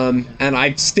 And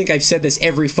I think I've said this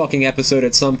every fucking episode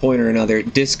at some point or another.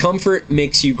 Discomfort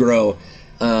makes you grow.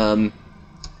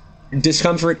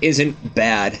 Discomfort isn't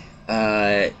bad.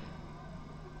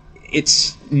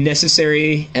 It's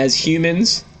necessary as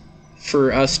humans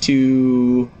for us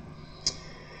to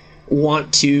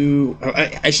want to...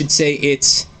 I should say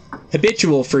it's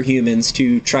habitual for humans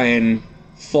to try and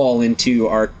fall into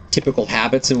our typical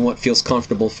habits and what feels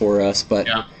comfortable for us, but...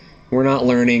 Yeah. We're not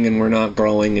learning and we're not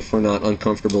growing if we're not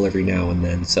uncomfortable every now and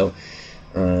then. So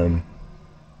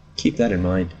keep that in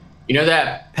mind. You know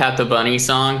that Pat the Bunny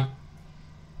song?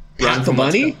 Pat the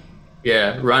Bunny?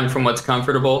 Yeah, Run From What's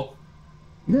Comfortable.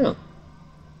 No.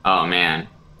 Oh, man.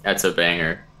 That's a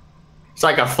banger. It's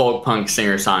like a folk punk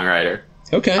singer-songwriter.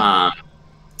 Okay.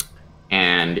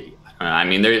 And, I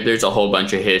mean, there's a whole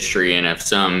bunch of history, and if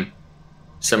some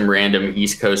random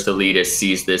East Coast elitist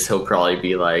sees this, he'll probably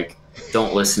be like,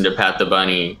 don't listen to Pat the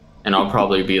Bunny, and I'll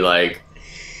probably be like,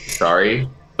 sorry.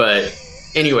 But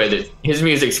anyway, his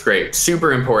music's great.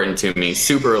 Super important to me.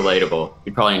 Super relatable.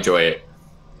 You'd probably enjoy it.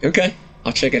 Okay.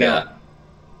 I'll check it out.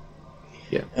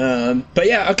 Yeah. But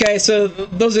yeah, okay, so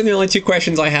those are the only two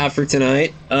questions I have for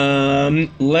tonight.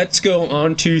 Let's go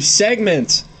on to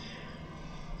segments.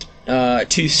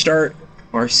 To start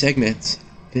our segments,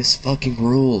 this fucking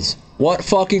rules. What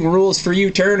fucking rules for you,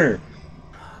 Turner?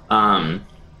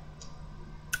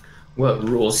 What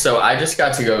rules? So I just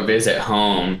got to go visit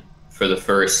home for the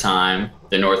first time,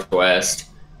 the Northwest,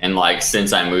 and like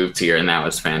since I moved here, and that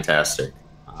was fantastic.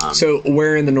 So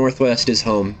where in the Northwest is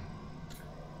home?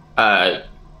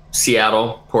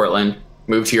 Seattle, Portland.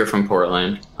 Moved here from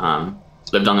Portland.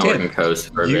 Lived on the Oregon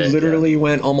coast for a bit. You literally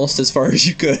went almost as far as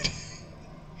you could.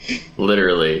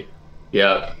 Literally.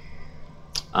 Yep.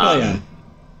 Yeah.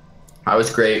 I was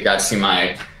great. Got to see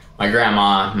my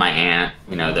grandma, my aunt,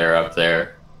 they're up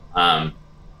there. It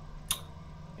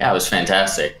was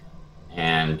fantastic.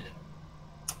 And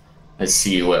let's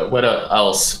see what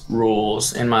else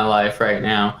rules in my life right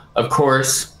now. Of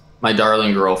course, my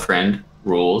darling girlfriend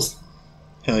rules.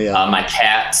 Hell yeah. My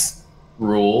cats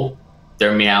rule.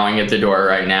 They're meowing at the door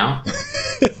right now.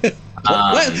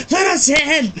 Let us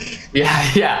in!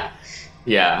 Yeah.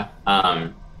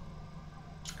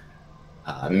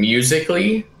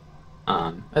 Musically,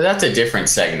 that's a different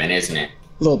segment, isn't it?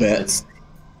 A little bit.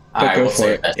 But go for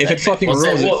it. If it fucking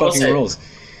rules, it fucking rules.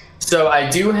 So I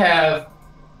do have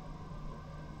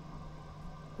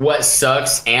what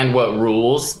sucks and what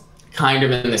rules kind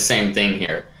of in the same thing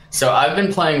here. So I've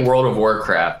been playing World of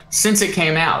Warcraft since it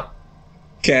came out.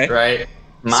 Okay. Right?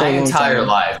 My entire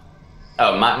life.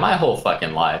 Oh, my whole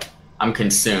fucking life. I'm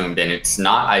consumed, and it's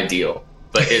not ideal.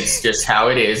 But it's just how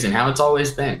it is and how it's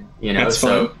always been. That's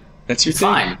so fine. That's your it's thing.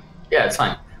 Fine. Yeah, it's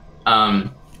fine.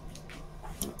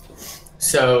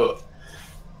 So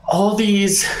all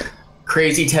these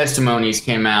crazy testimonies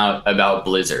came out about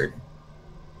Blizzard.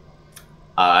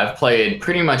 I've played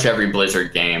pretty much every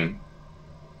Blizzard game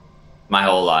my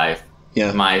whole life.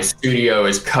 Yeah. My studio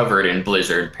is covered in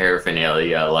Blizzard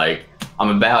paraphernalia. Like, I'm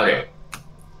about it.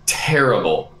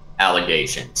 Terrible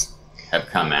allegations have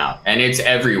come out, and it's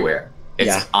everywhere.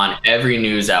 It's on every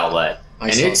news outlet. I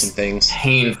saw some things.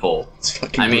 Painful. It's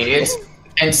fucking brutal.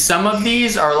 And some of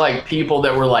these are like people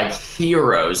that were like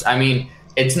heroes. I mean,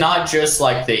 it's not just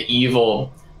like the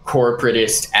evil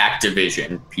corporatist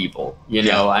Activision people,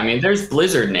 I mean, there's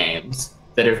Blizzard names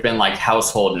that have been like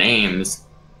household names,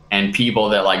 and people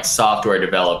that like software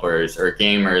developers or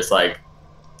gamers like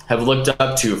have looked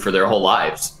up to for their whole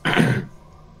lives.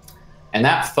 And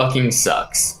that fucking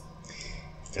sucks.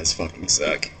 That's fucking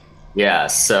suck. Yeah,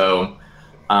 so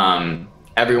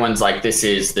everyone's like, this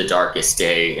is the darkest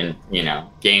day in, you know,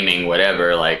 gaming,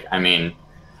 whatever. Like, I mean,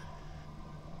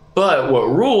 but what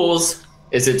rules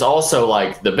is it's also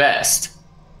like the best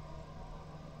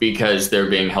because they're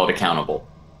being held accountable.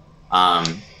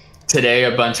 Today,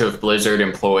 a bunch of Blizzard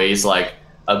employees, like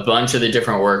a bunch of the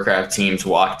different Warcraft teams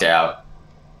walked out.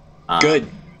 Good.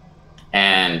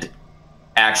 And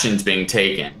actions being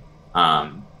taken.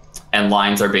 And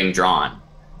lines are being drawn.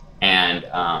 And,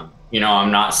 you know,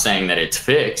 I'm not saying that it's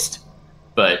fixed,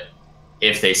 but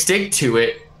if they stick to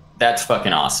it, that's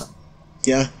fucking awesome.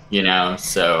 Yeah. You know,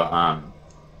 so...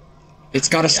 it's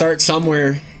got to start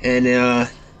somewhere, and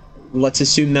let's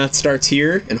assume that starts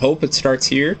here, and hope it starts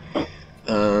here.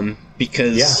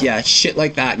 Because, shit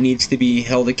like that needs to be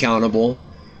held accountable.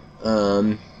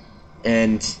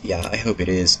 And, yeah, I hope it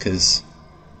is, because...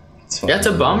 That's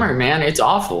a bummer, man. It's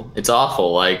awful. It's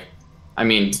awful. Like, I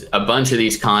mean, a bunch of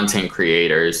these content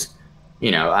creators,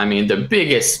 you know, I mean, the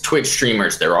biggest Twitch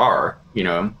streamers there are, you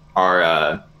know,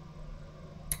 are,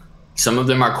 some of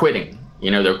them are quitting.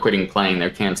 You know, they're quitting playing, they're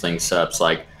canceling subs,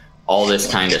 like all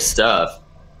this kind of stuff.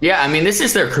 Yeah, I mean, this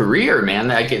is their career, man.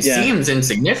 Like, it seems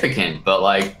insignificant, but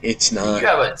like, it's not. You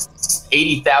have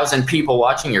 80,000 people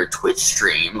watching your Twitch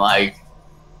stream. Like,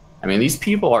 I mean, these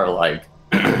people are like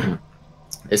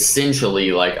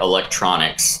essentially like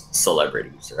electronics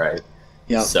celebrities, right?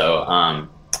 Yeah. So,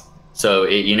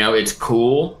 you know, it's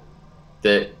cool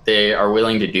that they are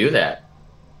willing to do that,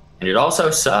 and it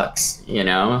also sucks, you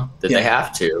know, that they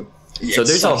have to. Yeah, so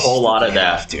there's a whole lot of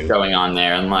that going on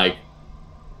there, and like,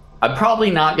 I'm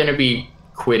probably not going to be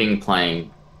quitting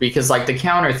playing because like the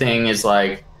counter thing is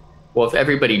like, well, if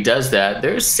everybody does that,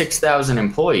 there's 6,000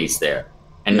 employees there,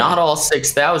 and not all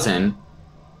 6,000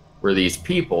 were these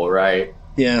people, right?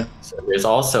 Yeah. So there's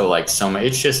also like so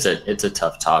much. It's a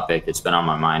tough topic. It's been on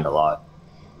my mind a lot.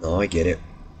 No, I get it.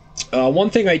 One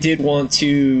thing I did want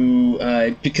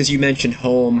to, because you mentioned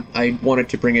home, I wanted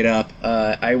to bring it up.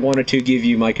 I wanted to give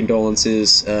you my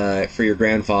condolences for your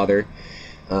grandfather.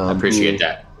 I appreciate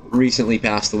that. Recently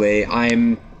passed away.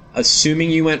 I'm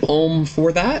assuming you went home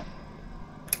for that?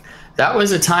 That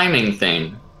was a timing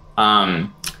thing.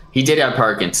 He did have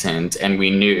Parkinson's, and we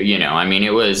knew, you know, I mean,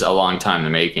 it was a long time in the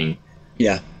making.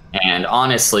 Yeah. And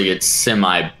honestly, it's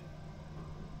semi,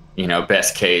 you know,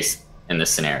 best case in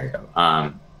this scenario.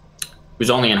 He was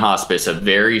only in hospice a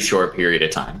very short period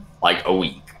of time, like a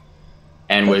week,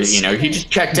 and was, you know, he just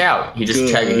checked out. He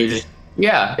just checked.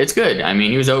 Yeah, it's good. I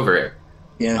mean, he was over it.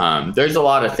 Yeah. There's a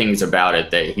lot of things about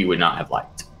it that he would not have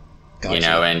liked. Gotcha. You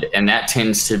know, and that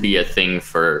tends to be a thing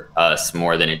for us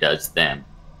more than it does them.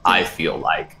 Yeah. I feel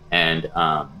like, and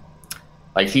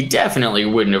like he definitely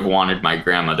wouldn't have wanted my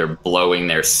grandmother blowing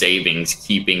their savings,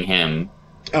 keeping him.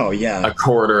 Oh yeah. A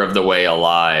quarter of the way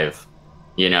alive.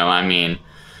 You know, I mean.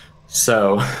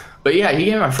 So, but yeah, he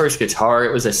gave me my first guitar.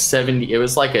 It was a 70. It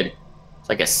was like a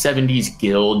 70s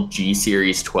Guild G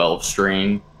Series 12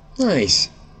 string. Nice.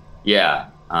 Yeah.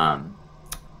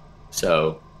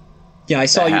 So. Yeah, I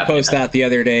saw you post that the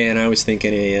other day, and I was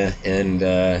thinking of you, and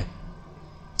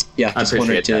yeah, just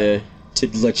wanted to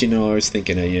let you know I was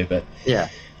thinking of you. But yeah,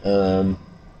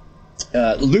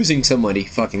 losing somebody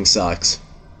fucking sucks.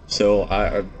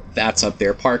 So that's up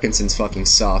there. Parkinson's fucking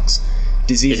sucks.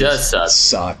 Diseases it does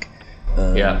suck.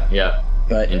 Yeah.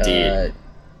 But indeed,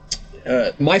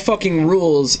 my fucking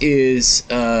rules is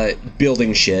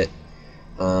building shit.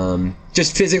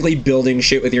 Just physically building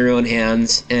shit with your own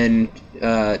hands and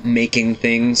making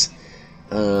things.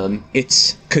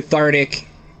 It's cathartic.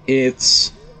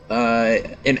 It's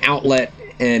an outlet,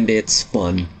 and it's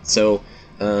fun. So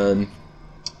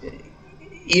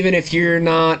even if you're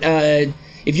not,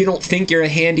 if you don't think you're a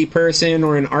handy person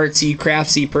or an artsy,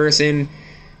 craftsy person,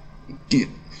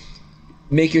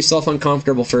 make yourself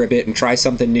uncomfortable for a bit and try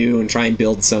something new and try and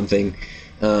build something.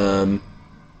 You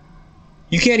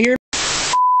can't hear me?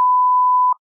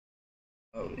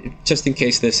 Just in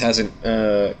case this hasn't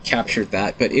captured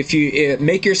that, but if you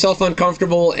make yourself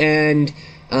uncomfortable and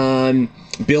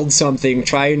build something,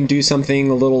 try and do something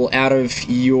a little out of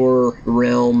your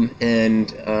realm,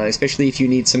 and especially if you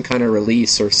need some kind of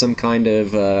release or some kind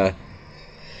of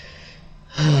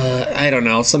I don't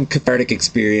know, some cathartic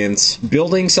experience,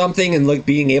 building something and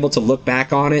being able to look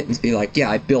back on it and be like, yeah,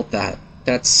 I built that.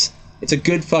 It's a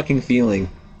good fucking feeling.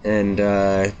 And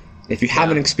if you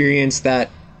haven't experienced that,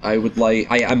 I would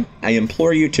I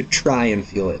implore you to try and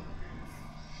feel it.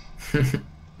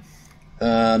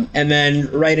 And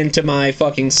then right into my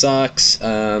fucking sucks.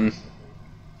 I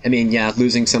mean, yeah,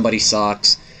 losing somebody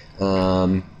sucks.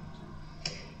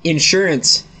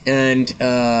 Insurance and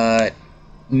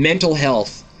mental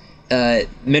health.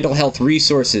 mental health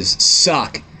resources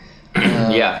suck.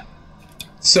 Yeah.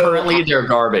 So currently they're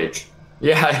garbage.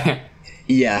 Yeah.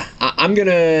 Yeah, I'm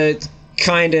gonna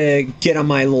kind of get on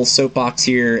my little soapbox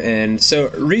here. And so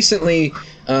recently,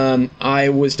 I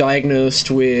was diagnosed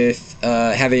with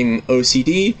having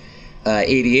OCD,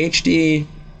 ADHD,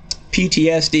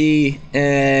 PTSD,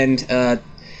 and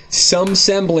some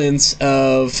semblance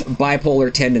of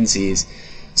bipolar tendencies.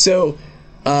 So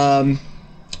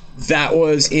that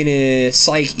was in a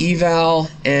psych eval,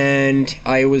 and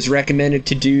I was recommended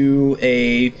to do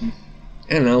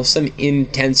some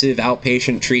intensive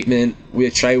outpatient treatment,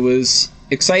 which I was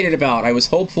excited about. I was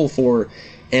hopeful for.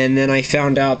 And then I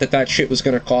found out that shit was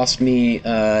going to cost me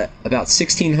about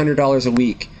 $1,600 a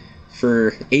week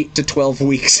for 8 to 12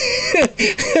 weeks,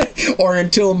 or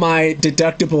until my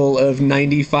deductible of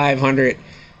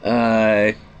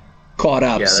 $9,500 caught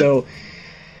up. Yeah, so,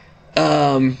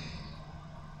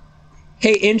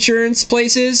 hey, insurance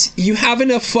places, you have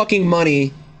enough fucking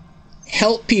money.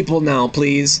 Help people now,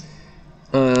 please.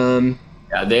 Yeah,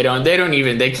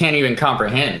 they can't even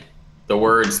comprehend the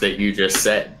words that you just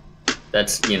said.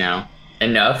 That's,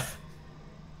 enough.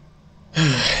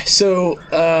 So,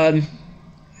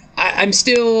 I'm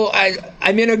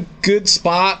in a good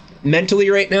spot mentally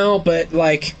right now, but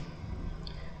like,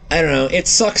 I don't know, it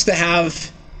sucks to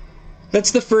have,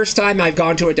 that's the first time I've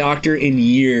gone to a doctor in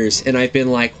years, and I've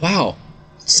been like, wow,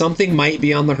 something might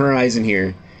be on the horizon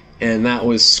here. And that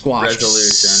was squashed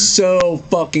so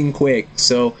fucking quick.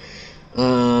 So,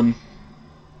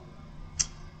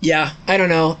 yeah, I don't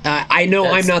know. I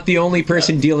know I'm not the only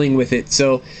person dealing with it.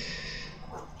 So,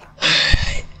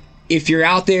 if you're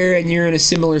out there and you're in a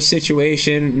similar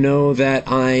situation, know that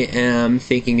I am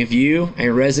thinking of you. I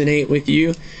resonate with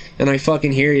you, and I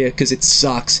fucking hear you, because it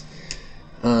sucks.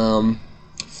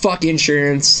 Fuck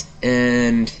insurance,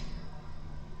 and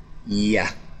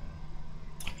yeah.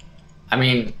 I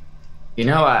mean,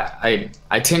 I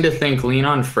tend to think lean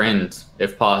on friends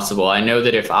if possible. I know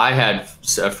that if I had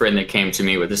a friend that came to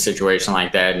me with a situation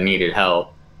like that and needed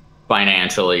help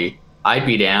financially, I'd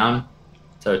be down.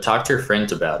 So talk to your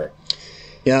friends about it.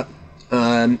 Yeah.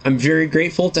 I'm very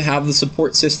grateful to have the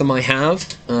support system I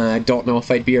have. I don't know if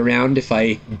I'd be around if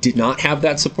I did not have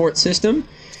that support system.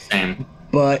 Same.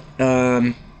 But,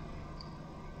 yeah,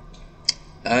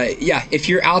 if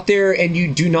you're out there and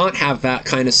you do not have that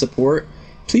kind of support,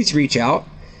 please reach out.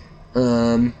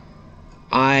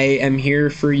 I am here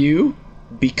for you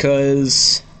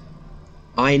because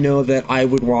I know that I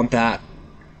would want that,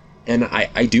 and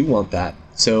I do want that.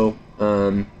 So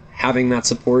having that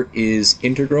support is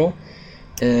integral,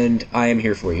 and I am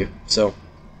here for you. So,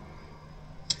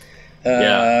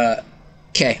 yeah.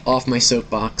 Okay, off my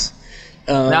soapbox.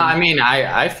 No, I mean,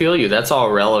 I feel you. That's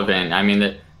all relevant. I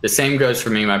mean, the same goes for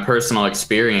me. My personal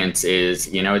experience is,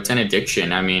 it's an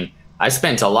addiction. I mean, I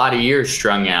spent a lot of years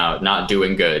strung out, not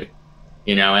doing good,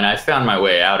 and I found my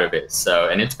way out of it. So,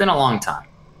 and it's been a long time.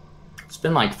 It's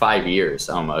been like 5 years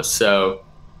almost. So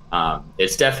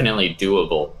it's definitely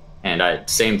doable. And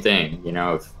same thing,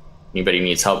 if anybody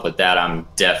needs help with that, I'm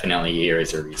definitely here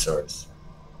as a resource.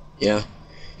 Yeah.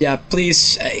 Yeah,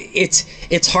 please.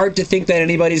 It's hard to think that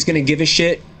anybody's going to give a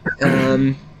shit,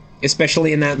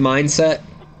 especially in that mindset.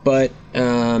 But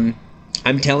I'm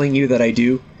telling you that I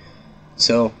do.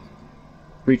 So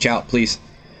reach out, please.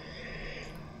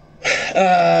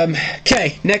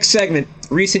 Okay, next segment.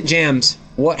 Recent jams.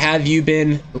 What have you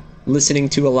been listening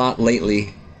to a lot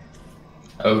lately?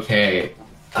 Okay.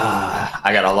 I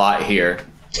got a lot here.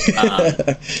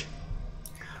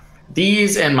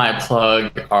 These and my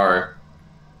plug are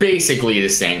basically the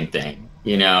same thing.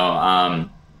 I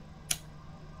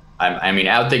mean,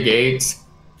 out the gates,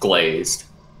 Glazed.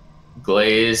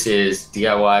 Glazed is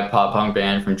DIY pop punk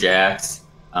band from Jax.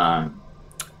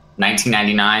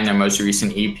 1999, their most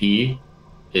recent EP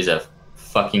is a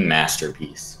fucking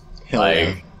masterpiece. Hell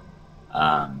yeah.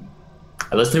 I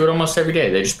listen to it almost every day.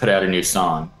 They just put out a new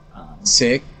song.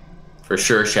 Sick. For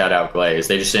sure, shout out Glaze.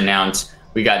 They just announced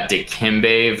we got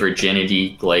Dikembe,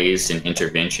 Virginity, Glazed, and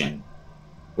Intervention,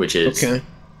 which is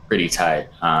pretty tight.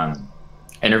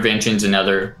 Intervention's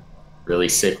another really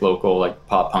sick local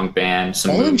pop punk band.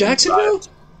 All in Jacksonville? Vibes.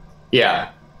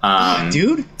 Yeah.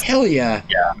 Dude, hell yeah.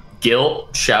 Yeah.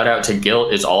 Guilt, shout out to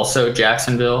Guilt, is also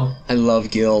Jacksonville. I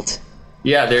love Guilt.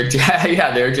 Yeah, they're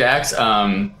Jax.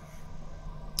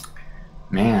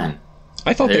 Man.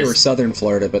 I thought they were Southern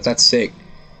Florida, but that's sick.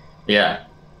 Yeah.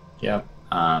 Yep.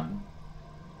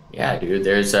 Yeah, dude.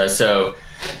 There's so.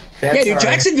 Yeah, dude.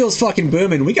 Jacksonville's fucking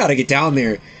booming. We got to get down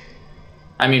there.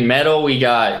 I mean, metal. We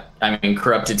got.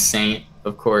 Corrupted Saint,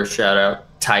 of course. Shout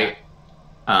out. Tight.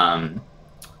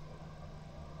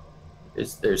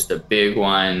 There's the big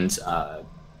ones.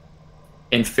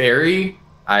 Inferi,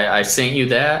 I sent you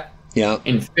that. Yeah.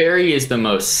 Inferi is the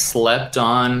most slept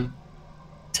on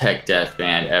tech death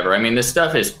band ever. I mean, this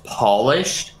stuff is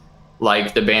polished,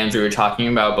 like the bands we were talking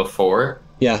about before.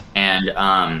 Yeah. And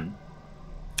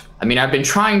I mean, I've been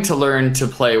trying to learn to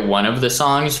play one of the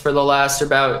songs for the last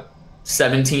about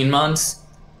 17 months.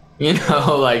 You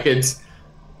know, like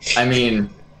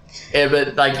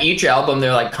but like each album,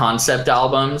 they're like concept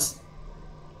albums.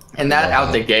 And that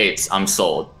out the gates, I'm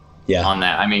sold on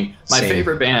that. I mean, my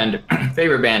favorite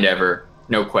band ever,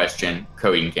 no question,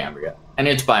 Coheed and Cambria. And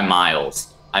it's by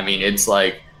miles. I mean, it's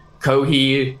like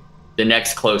Coheed, the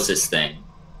next closest thing.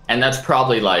 And that's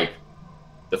probably like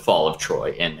the Fall of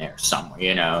Troy in there somewhere,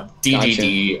 you know.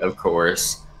 DDD, of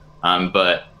course.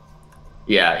 But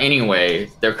yeah,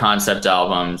 anyway, their concept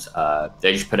albums,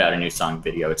 they just put out a new song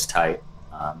video. It's tight.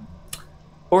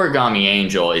 Origami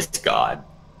Angel is God.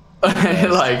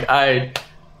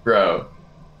 Bro,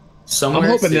 somewhere I'm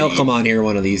hoping City, they'll come on here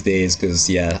one of these days because,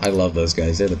 yeah, I love those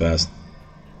guys. They're the best.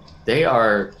 They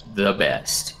are the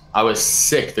best. I was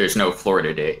sick there's no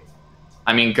Florida date.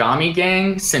 I mean, Gami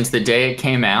Gang, since the day it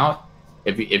came out,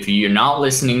 if you're not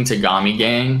listening to Gami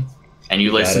Gang and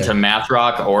you listen to math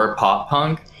rock or pop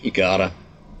punk, you gotta.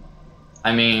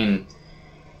 I mean,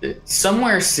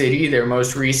 Somewhere City, their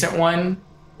most recent one,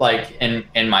 like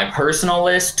in my personal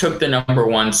list, took the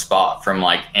 #1 spot from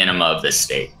like Enema of the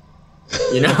State.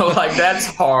 You know, like that's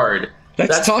hard.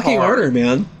 That's talking hard. harder,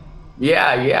 man.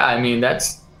 Yeah. I mean,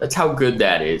 that's how good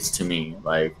that is to me.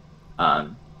 Like,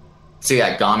 so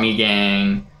yeah, Gami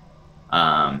Gang.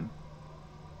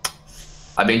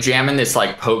 I've been jamming this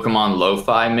like Pokemon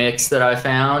lo-fi mix that I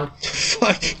found.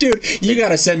 Fuck, dude, you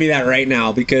gotta send me that right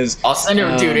now because I'll send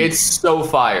it, dude. It's so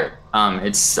fire.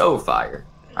 It's so fire.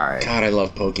 All right. God, I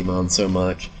love Pokemon so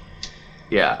much.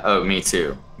 Yeah. Oh, me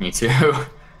too. All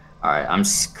right. I'm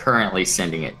currently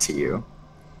sending it to you.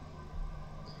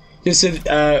 Just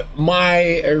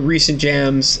my recent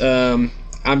jams.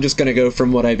 I'm just gonna go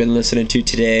from what I've been listening to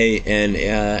today, and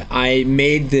I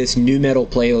made this new metal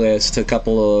playlist a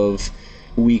couple of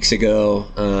weeks ago,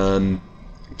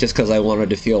 just because I wanted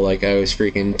to feel like I was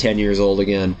freaking 10 years old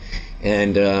again,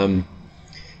 and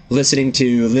listening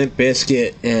to Limp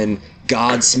Bizkit and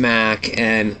Godsmack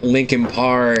and Linkin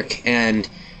Park and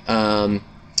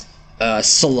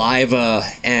Saliva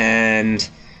and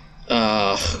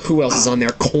who else is on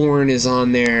there? Korn is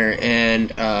on there,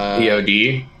 and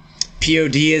POD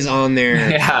is on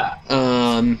there. Yeah.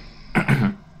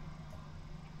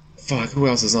 Fuck, who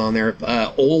else is on there?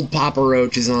 Old Papa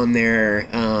Roach is on there.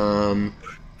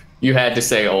 You had to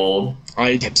say old.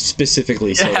 I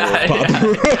specifically said Old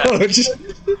Papa Roach.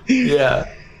 Yeah.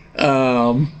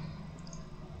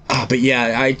 But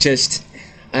yeah,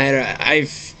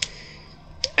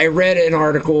 I read an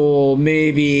article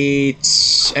maybe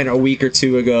a week or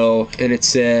two ago, and it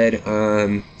said,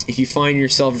 if you find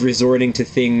yourself resorting to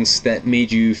things that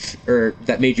made you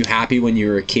happy when you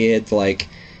were a kid, like,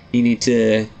 you need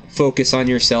to focus on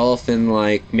yourself and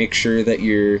like make sure that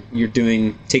you're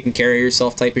taking care of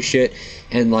yourself type of shit.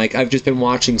 And like, I've just been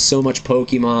watching so much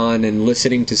Pokemon and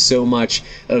listening to so much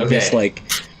of this, like.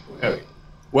 Okay.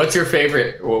 What's your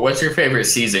favorite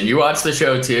season? You watch the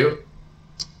show too?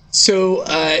 So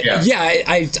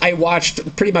I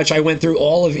watched pretty much. I went through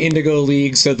all of Indigo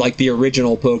League, so like the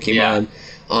original Pokemon,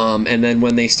 and then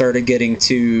when they started getting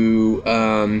to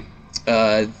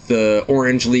the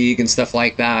Orange League and stuff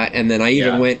like that, and then I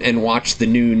even went and watched the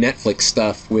new Netflix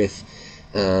stuff with,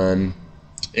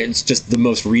 it's just the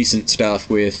most recent stuff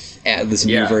with this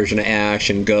new version of Ash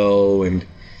and Go, and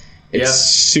it's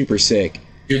super sick.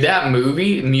 Dude, that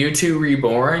movie Mewtwo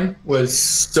Reborn was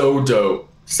so dope.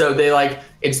 So they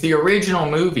it's the original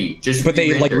movie, but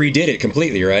they like redid it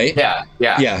completely, right? Yeah.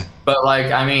 But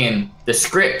like, I mean, the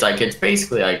script, like, it's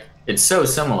basically like it's so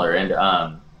similar, and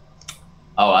I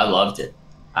loved it.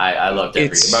 I loved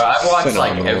everything. But I've watched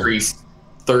phenomenal. Like every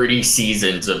 30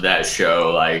 seasons of that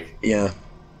show. Like, yeah,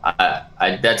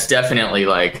 I that's definitely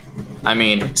like, I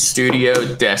mean,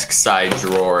 studio desk side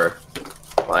drawer,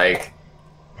 like.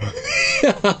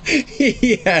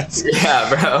 Yes. Yeah,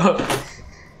 bro.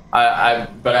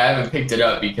 But I haven't picked it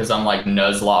up because I'm like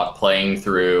Nuzlocke playing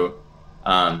through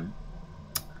Pokemon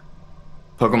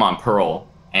Pearl,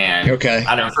 and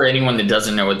I don't. For anyone that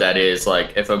doesn't know what that is,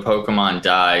 like, if a Pokemon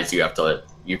dies, you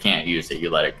can't use it. You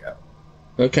let it go.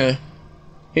 Okay.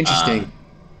 Interesting.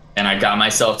 And I got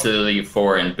myself to the Elite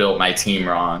Four and built my team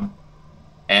wrong,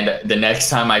 and the next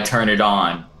time I turn it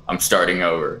on, I'm starting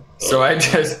over. So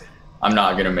I'm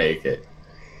not gonna make it.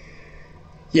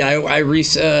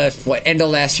 Yeah, end of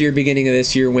last year, beginning of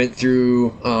this year, went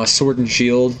through Sword and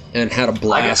Shield and had a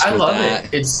blast I with love that.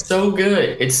 it. It's so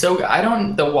good. It's so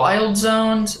good. The wild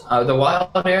zones, the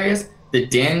wild areas, the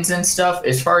dens and stuff,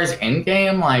 as far as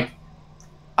endgame, like,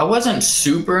 I wasn't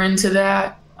super into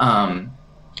that. I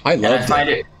loved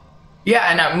it.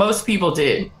 Yeah, and most people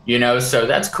did, so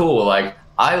that's cool. Like,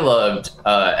 I loved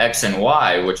X and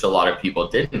Y, which a lot of people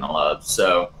didn't love,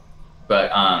 so,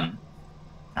 but,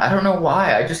 I don't know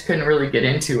why. I just couldn't really get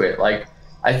into it. Like,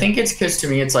 I think it's because to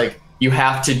me, it's like you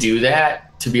have to do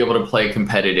that to be able to play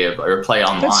competitive or play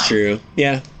online. That's true.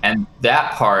 Yeah. And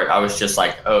that part, I was just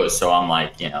like, oh, so I'm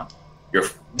like,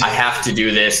 I have to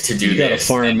do this to do this. You gotta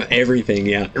farm everything,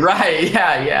 yeah. Right.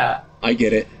 Yeah. I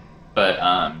get it.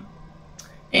 But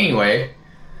anyway,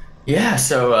 yeah.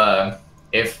 So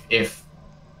if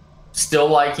still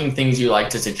liking things you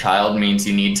liked as a child means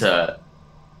you need to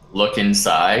look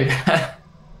inside.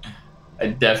 I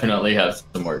definitely have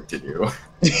some work to do.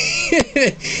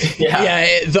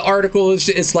 Yeah, the article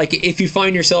is like, if you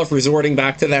find yourself resorting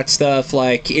back to that stuff,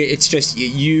 like, it's just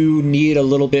you need a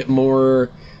little bit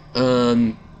more.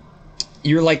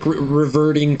 You're like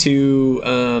reverting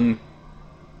to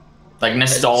like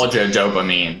nostalgia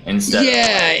dopamine instead.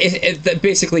 Yeah,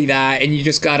 basically that, and you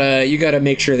just gotta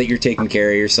make sure that you're taking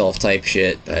care of yourself type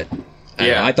shit. But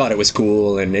I thought it was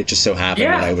cool, and it just so happened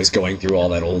that I was going through all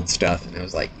that old stuff, and I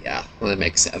was like, yeah, well, that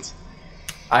makes sense.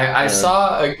 I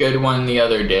saw a good one the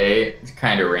other day. It's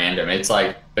kind of random. It's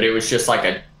like, but it was just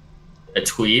like a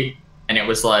tweet, and it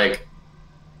was like,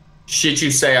 shit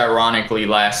you say ironically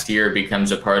last year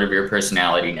becomes a part of your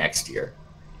personality next year.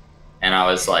 And I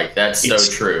was like, that's so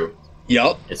true.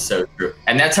 Yep. It's so true.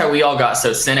 And that's how we all got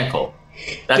so cynical.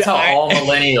 That's how all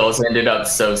millennials ended up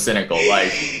so cynical.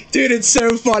 Like, dude, it's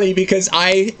so funny because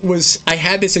I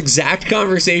had this exact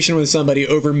conversation with somebody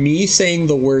over me saying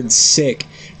the word sick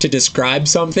to describe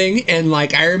something, and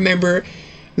like I remember it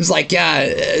was like,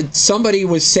 somebody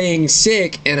was saying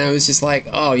sick, and I was just like,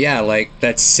 oh yeah, like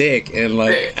that's sick, and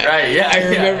like right, yeah. I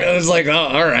remember I was like, oh,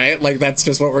 all right, like that's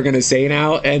just what we're gonna say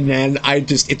now, and then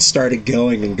it started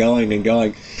going and going and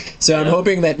going. So I'm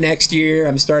hoping that next year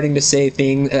I'm starting to say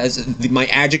things as my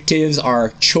adjectives are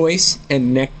choice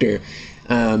and nectar,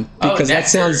 because that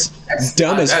sounds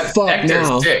dumb as fuck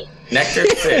now. Sick.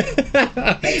 Nectar's sick.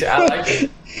 I like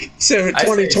it. So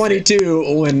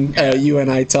 2022, when you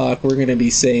and I talk, we're gonna be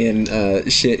saying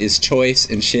shit is choice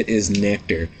and shit is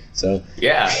nectar. So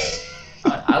yeah,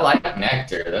 I like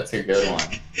nectar. That's a good one.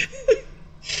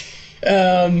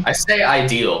 I say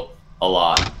ideal a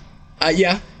lot.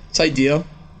 Yeah, it's ideal.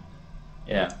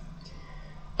 Yeah.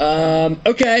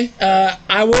 Okay.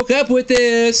 I woke up with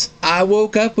this.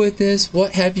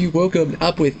 What have you woken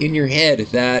up with in your head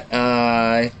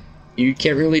that you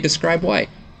can't really describe why?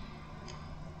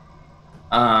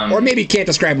 Or maybe you can't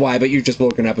describe why, but you've just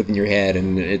woken up within your head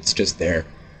and it's just there.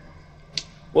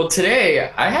 Well,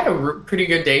 today, I had a pretty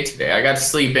good day today. I got to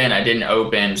sleep in. I didn't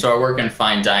open. So I work in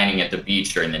fine dining at the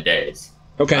beach during the days.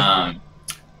 Okay. And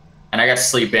I got to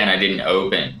sleep in. I didn't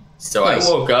open. So nice.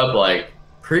 I woke up like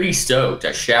pretty stoked.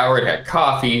 I showered, had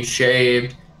coffee,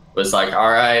 shaved, was like,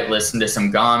 all right, listen to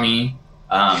some Gami.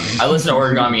 I listen to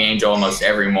Origami Angel almost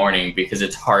every morning because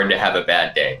it's hard to have a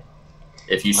bad day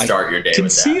if you start your day with that. I can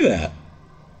see that.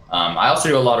 I also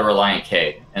do a lot of Reliant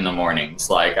K in the mornings.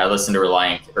 Like I listen to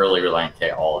early Reliant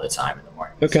K all the time in the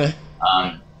morning. Okay.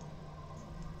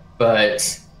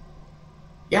 But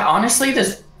yeah, honestly,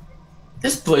 this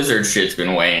Blizzard shit's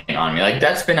been weighing on me. Like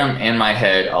that's been in my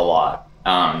head a lot.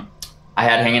 I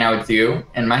had Hanging Out With You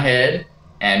in my head,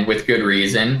 and with good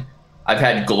reason. I've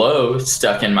had Glow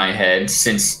stuck in my head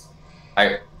since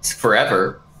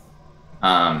forever.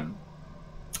 Was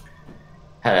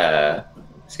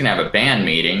gonna have a band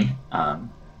meeting,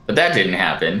 but that didn't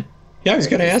happen. Yeah, I was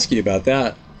gonna ask you about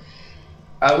that.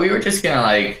 We were just gonna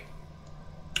like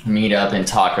meet up and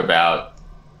talk about,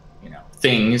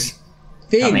 things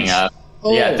coming up.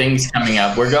 Oh. Yeah, things coming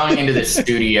up. We're going into the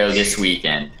studio this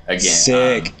weekend again.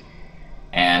 Sick.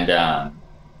 And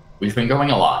we've been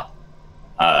going a lot.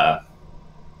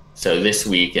 So this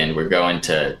weekend we're going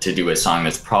to do a song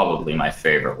that's probably my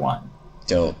favorite one.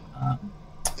 Dope.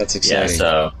 That's exciting. Yeah,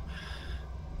 so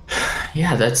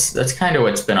yeah, that's kind of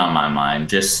what's been on my mind.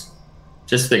 Just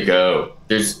the go.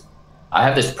 I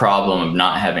have this problem of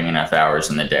not having enough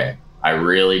hours in the day. I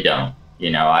really don't.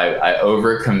 I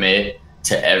overcommit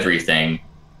to everything.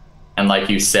 And like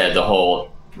you said, the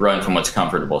whole run from what's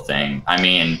comfortable thing. I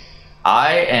mean,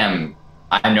 I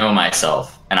know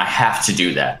myself and I have to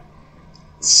do that.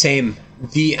 Same.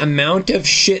 The amount of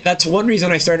shit, that's one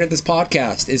reason I started this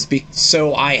podcast, is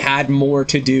so I had more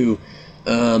to do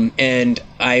And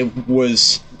I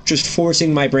was just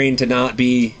forcing my brain to not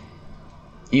be,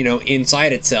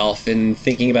 inside itself and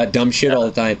thinking about dumb shit all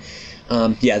the time.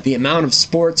 The amount of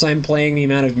sports I'm playing, the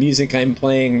amount of music I'm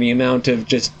playing, the amount of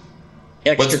just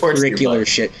extracurricular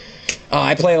shit.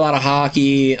 I play a lot of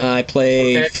hockey. I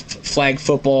play flag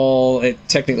football.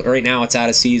 Technically, right now it's out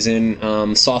of season.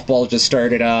 Softball just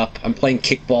started up. I'm playing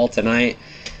kickball tonight.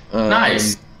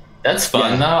 Nice. That's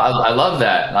fun, though. I love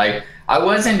that. Like, I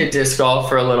was into disc golf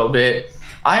for a little bit.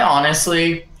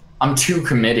 I'm too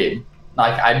committed.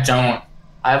 Like,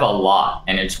 I have a lot,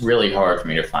 and it's really hard for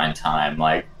me to find time.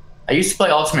 Like, I used to play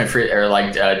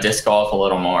disc golf a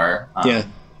little more.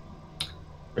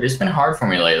 But it's been hard for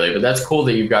me lately. But that's cool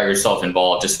that you've got yourself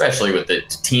involved, especially with the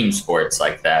team sports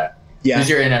like that. Yeah. Who's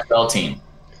your NFL team?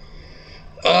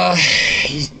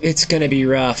 It's gonna be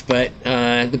rough, but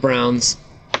the Browns.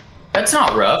 That's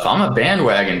not rough. I'm a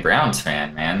bandwagon Browns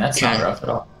fan, man. That's not rough at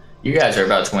all. You guys are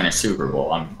about to win a Super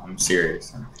Bowl. I'm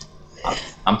serious.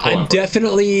 I'm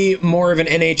definitely more of an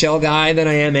NHL guy than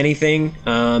I am anything.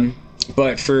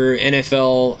 But for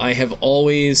NFL, I have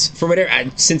always,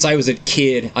 since I was a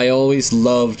kid, I always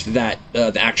loved that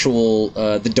the actual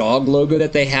the dog logo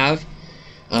that they have.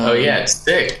 It's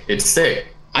sick. It's sick.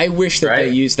 I wish that they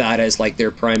used that as like their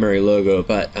primary logo,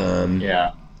 but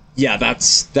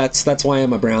that's why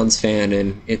I'm a Browns fan,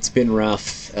 and it's been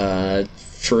rough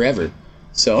forever.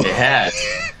 So it has.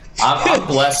 I'm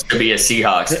blessed to be a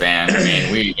Seahawks fan. I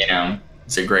mean,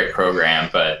 it's a great program,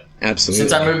 but absolutely.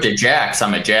 Since I moved to Jax,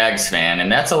 I'm a Jags fan, and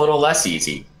that's a little less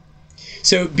easy.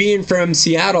 So, being from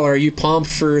Seattle, are you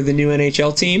pumped for the new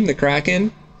NHL team, the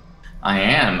Kraken? I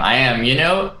am. You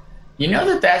know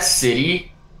that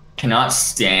city cannot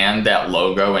stand that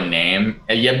logo and name,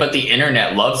 but the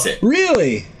internet loves it.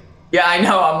 Really? Yeah, I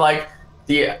know. I'm like,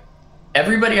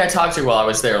 everybody I talked to while I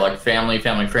was there, like family,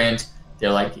 friends,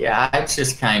 they're like, yeah, it's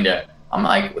just kind of. I'm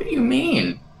like, what do you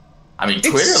mean? I mean,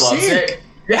 Twitter loves it.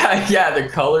 Yeah, the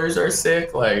colors are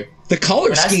sick. Like, the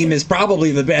color scheme is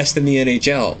probably the best in the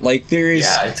NHL. Like, there's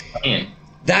it's clean.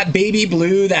 That baby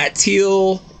blue, that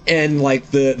teal, and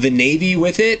like the navy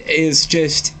with it is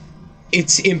just,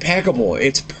 it's impeccable.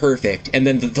 It's perfect. And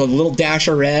then the little dash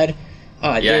of red. In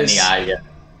the eye. Yeah,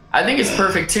 I think it's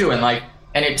perfect too. And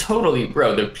it totally,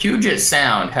 bro. The Puget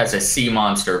Sound has a sea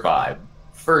monster vibe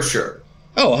for sure.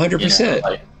 Oh,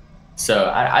 100%.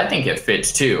 So I think it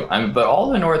fits too. But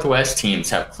all the Northwest teams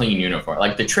have clean uniforms.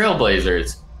 Like the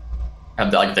Trailblazers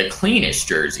have the cleanest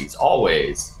jerseys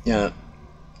always. Yeah.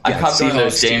 I copped one of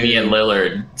those Damian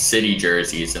Lillard city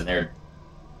jerseys, and I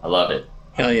love it.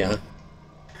 Hell yeah.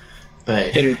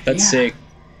 But that's sick.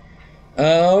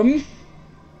 Okay.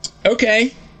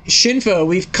 Shinfo,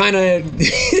 we've kind of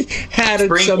had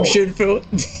some Shinfo.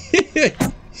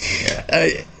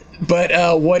 But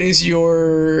what is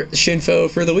your Shinfo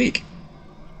for the week?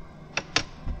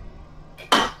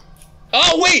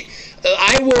 Oh wait,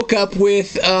 I woke up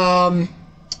with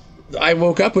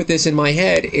this in my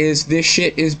head. Is this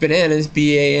shit is bananas?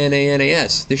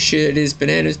 BANANAS. This shit is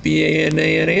bananas.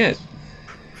 BANANAS.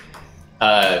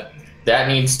 That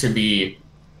needs to be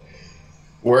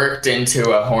worked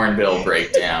into a Hornbill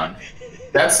breakdown.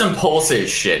 That's some Pulses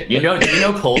shit. Do you know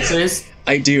Pulses?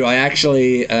 I do. I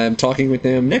actually am talking with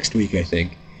them next week, I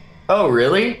think. Oh,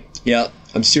 really? Yeah,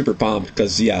 I'm super pumped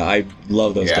because, I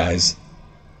love those guys.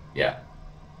 Yeah,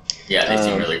 they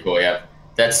seem really cool, yeah.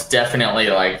 That's definitely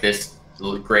like this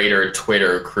greater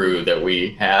Twitter crew that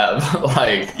we have.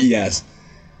 Yes.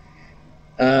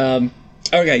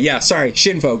 Okay, yeah, sorry.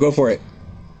 Shinfo, go for it.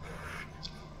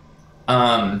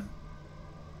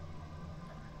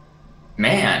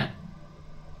 Man,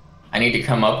 I need to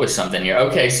come up with something here.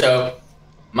 Okay, so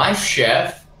my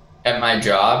chef at my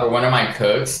job, or one of my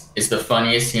cooks, is the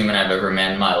funniest human I've ever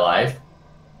met in my life.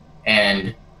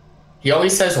 And he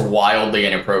always says wildly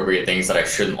inappropriate things that I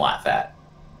shouldn't laugh at.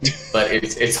 But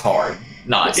it's hard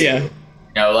not to. Yeah.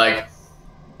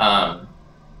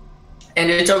 And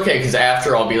it's okay, because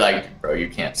after I'll be like, bro, you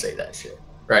can't say that shit.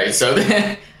 Right? So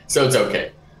it's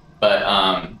okay.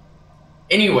 But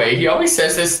anyway, he always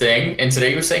says this thing, and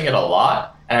today he was saying it a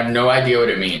lot, and I have no idea what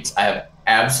it means. I have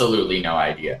absolutely no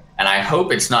idea. And I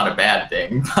hope it's not a bad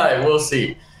thing, but we'll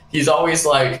see. He's always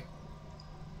like,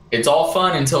 it's all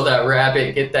fun until that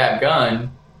rabbit get that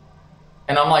gun.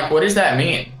 And I'm like, what does that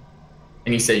mean?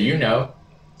 And he said,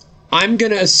 I'm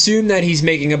going to assume that he's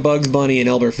making a Bugs Bunny and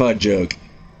Elmer Fudd joke.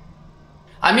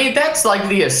 I mean, that's like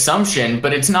the assumption,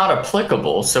 but it's not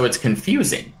applicable, so it's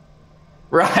confusing.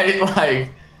 Right? Like,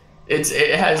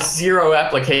 it has zero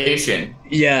application.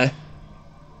 Yeah.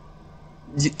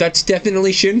 That's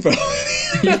definitely Shinfo.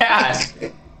 Yeah.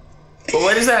 But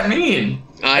what does that mean?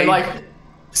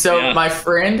 So my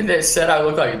friend that said I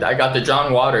look like I got the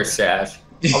John Waters stash,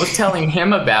 I was telling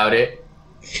him about it,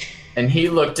 and he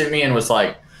looked at me and was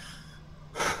like,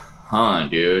 huh,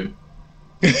 dude.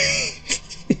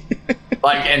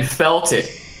 Like, and felt it.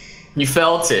 He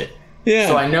felt it. Yeah.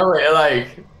 So I know it,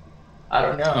 like, I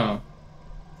don't know.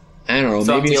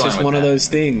 So maybe it's just one of those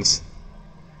things.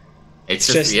 It's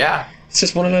just It's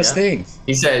just one of those things.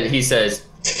 He says,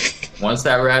 once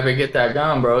that rabbit get that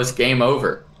gun, bro, it's game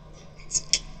over.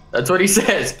 That's what he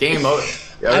says. Game over.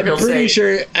 I'm pretty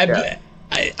sure.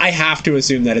 I have to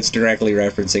assume that it's directly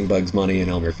referencing Bugs Bunny and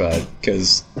Elmer Fudd,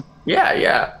 because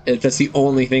that's the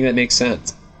only thing that makes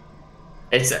sense.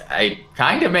 It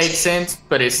kind of makes sense,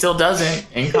 but it still doesn't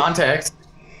in context.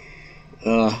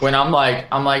 When I'm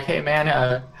like, hey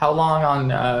man, how long on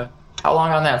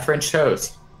that French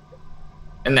toast?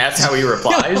 And that's how he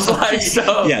replies. Like,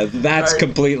 so. Yeah, that's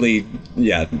completely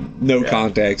no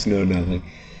context, no nothing.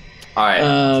 All right,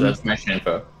 so that's my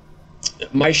shinfo.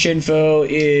 My shinfo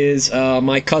is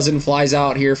my cousin flies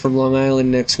out here from Long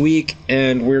Island next week,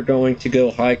 and we're going to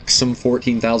go hike some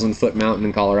 14,000-foot mountain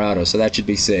in Colorado, so that should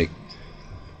be sick.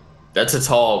 That's a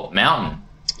tall mountain.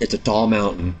 It's a tall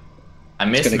mountain. I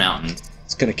miss mountains.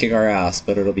 It's going to kick our ass,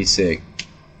 but it'll be sick.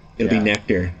 It'll be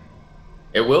nectar.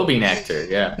 It will be nectar,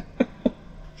 yeah.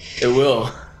 It will.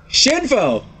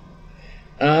 Shinfo!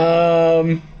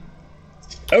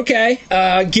 Okay,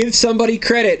 give somebody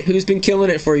credit who's been killing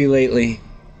it for you lately.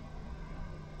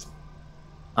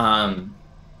 Man,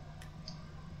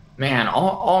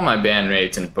 all my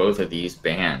bandmates in both of these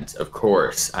bands, of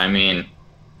course. I mean,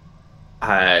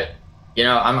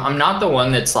 I'm not the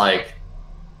one that's like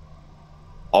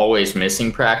always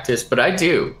missing practice, but I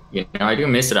do. I do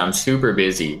miss it. I'm super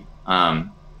busy.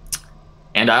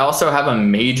 And I also have a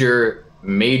major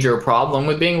problem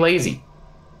with being lazy,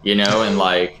 and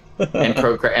like and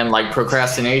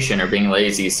procrastination or being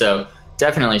lazy. So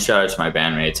definitely shout out to my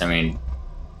bandmates. I mean,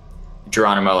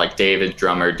 Geronimo, like David,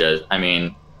 drummer, does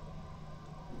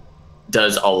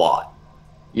a lot,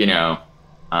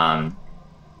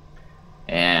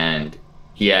 and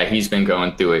yeah, he's been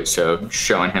going through it, so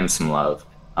showing him some love.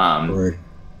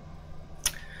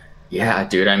 Yeah,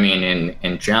 dude, I mean,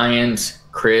 in Giants,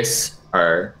 Chris,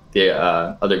 our the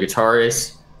other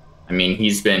guitarist, I mean,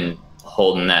 he's been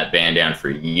holding that band down for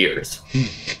years,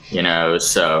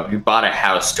 so he bought a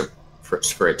house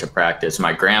for it to practice.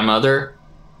 My grandmother,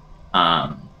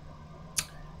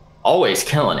 always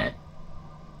killing it.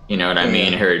 You know what I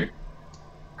mean? Her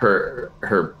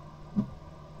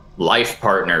life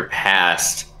partner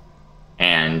passed,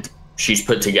 and she's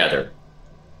put together.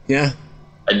 Yeah.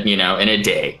 In a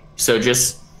day. So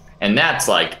and that's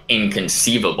like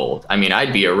inconceivable. I mean,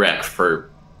 I'd be a wreck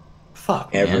for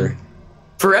forever.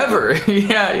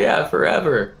 Yeah,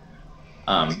 forever.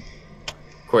 Of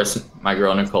course, my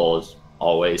girl Nicole is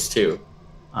always too.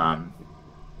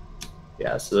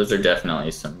 Yeah, so those are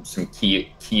definitely some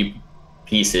key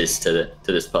pieces to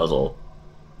this puzzle.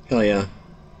 Hell yeah.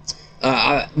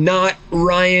 Not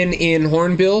Ryan in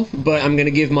Hornbill, but I'm gonna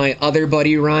give my other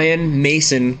buddy Ryan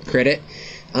Mason credit.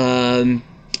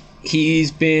 He's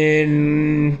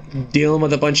been dealing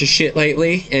with a bunch of shit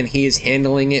lately, and he is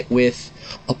handling it with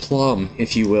aplomb,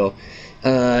 if you will.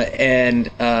 And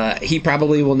he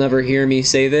probably will never hear me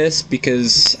say this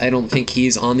because I don't think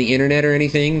he's on the internet or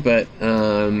anything, but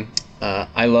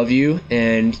I love you,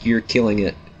 and you're killing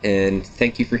it, and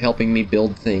thank you for helping me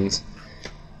build things.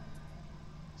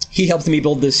 He helped me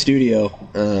build this studio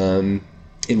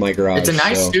in my garage. It's a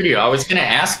nice studio. I was going to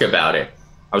ask about it.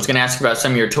 I was going to ask about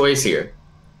some of your toys here.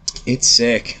 It's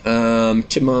sick.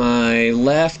 To my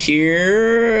left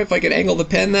here, if I could angle the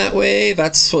pen that way,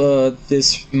 that's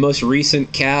this most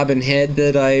recent cab and head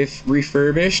that I've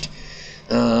refurbished.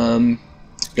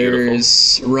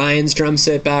 There's Ryan's drum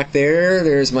set back there.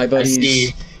 There's my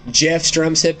buddy Jeff's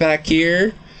drum set back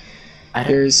here.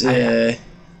 There's a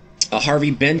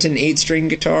Harvey Benton 8-string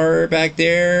guitar back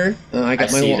there. I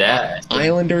got my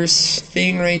Islanders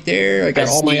thing right there. I got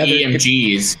all my other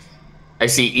EMGs. I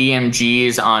see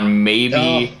EMGs on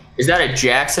maybe. Is that a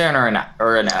Jackson or an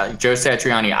Joe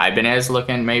Satriani Ibanez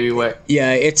looking? Maybe what?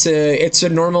 Yeah, it's a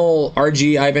normal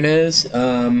RG Ibanez.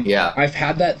 Yeah, I've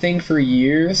had that thing for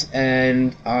years,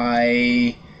 and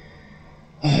I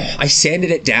sanded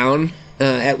it down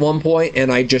at one point,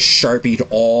 and I just Sharpied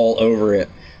all over it.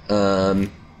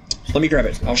 Let me grab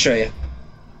it. I'll show you.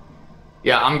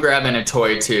 Yeah, I'm grabbing a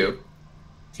toy too.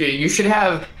 We should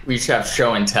have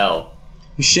show and tell.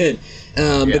 You should.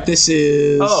 But this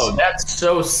is... Oh, that's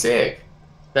so sick.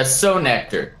 That's so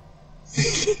nectar.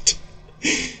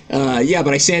 Yeah,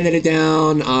 but I sanded it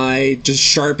down. I just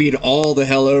Sharpied all the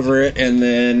hell over it, and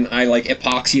then I like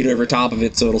epoxied over top of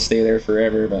it so it'll stay there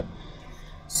forever. But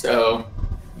so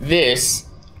this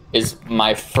is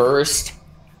my first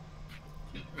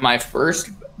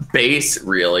bass,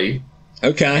 really.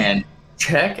 Okay. And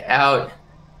check out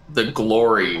the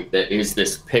glory that is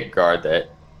this pick guard that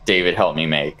David helped me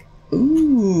make.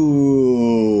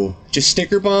 Ooh, just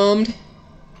sticker bombed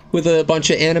with a bunch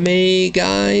of anime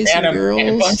guys and girls.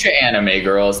 A bunch of anime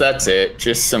girls. That's it.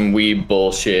 Just some weeb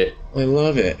bullshit. I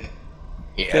love it.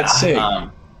 Yeah. That's sick.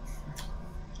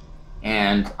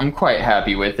 And I'm quite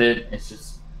happy with it. It's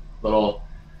just a little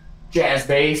jazz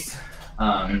bass.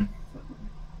 And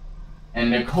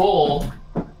Nicole,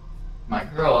 my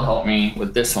girl, helped me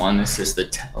with this one. This is the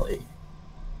Telly.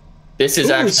 This is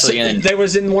that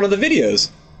was in one of the videos.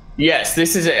 Yes,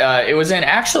 this is. It was in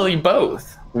actually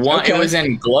both. One, okay. It was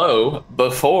in Glow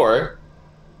before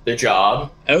the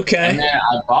job. Okay. And then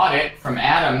I bought it from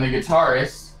Adam, the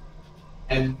guitarist,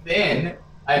 and then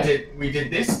we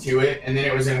did this to it, and then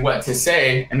it was in What to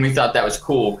Say, and we thought that was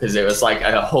cool because it was like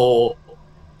a whole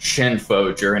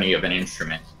Shinfo journey of an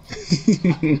instrument.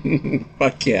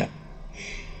 Fuck yeah.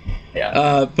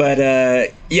 Yeah.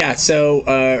 Yeah,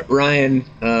 so Ryan,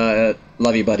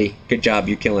 love you, buddy. Good job,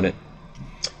 you're killing it.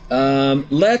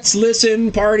 Let's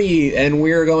listen party, and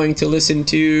we're going to listen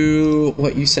to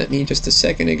what you sent me just a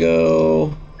second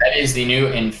ago. That is the new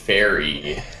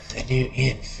Inferi. The new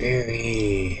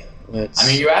Inferi. I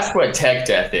mean, you asked what tech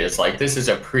death is. Like, this is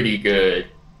a pretty good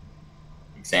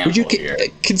example. Would you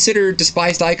consider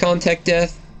Despised Icon tech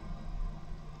death?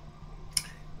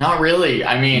 Not really.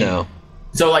 I mean, no.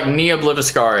 So like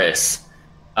Neobliviscaris,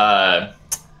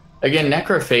 again,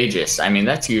 Necrophagus. I mean,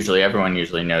 that's everyone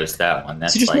usually knows that one.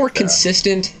 That's just like, more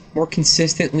consistent, more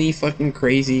consistently fucking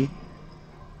crazy.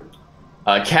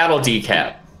 Cattle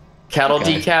Decap. Cattle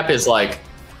Decap is like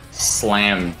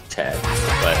slam tech,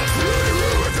 but.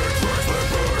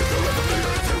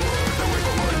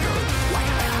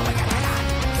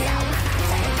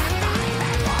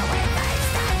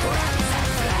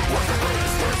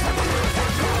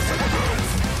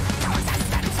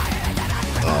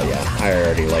 Oh yeah, I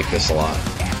already like this a lot.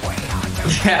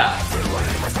 Yeah.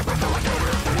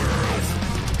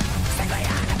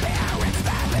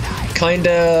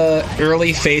 Kinda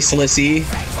early Faceless-y.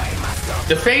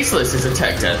 The Faceless is a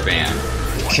tech death band.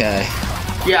 Okay.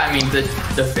 Yeah, I mean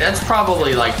that's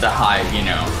probably like the high,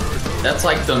 that's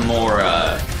like the more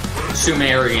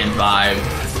Sumerian vibe.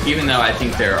 Even though I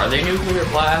think are they Nuclear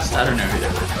Blast? I don't know who they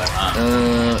were,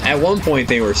 but at one point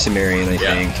they were Sumerian, I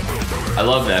think. I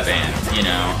love that band,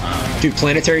 Dude,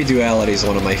 Planetary Duality is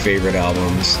one of my favorite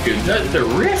albums. Dude, the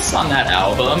riffs on that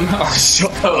album are so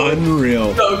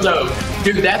unreal. So dope.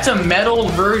 Dude, that's a metal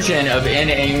version of In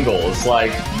Angles.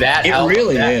 Like, that It album,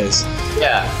 really is.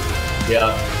 Yeah.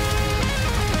 Yeah.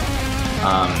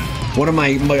 One of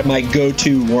my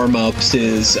go-to warm-ups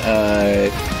is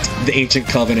the Ancient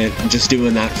Covenant, just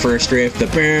doing that first riff, the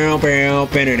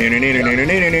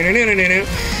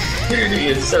Dude,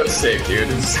 it's so sick, dude.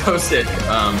 It's so sick.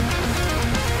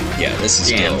 Yeah, this is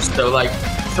dope. So like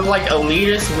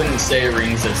elitists wouldn't say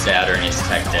Rings of Saturn is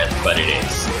tech death, but it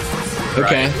is.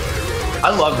 Right? Okay. I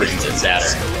love Rings of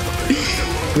Saturn.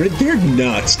 They're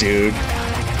nuts, dude.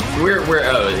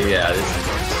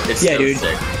 It's yeah, so dude.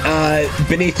 Sick.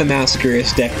 Beneath the Massacre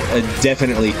is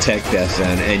definitely tech death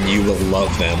then, and you will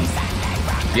love them.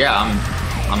 Yeah,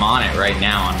 I'm on it right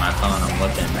now on my phone. I'm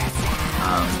looking.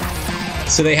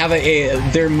 So they have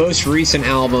their most recent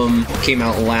album came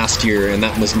out last year, and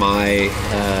that was my,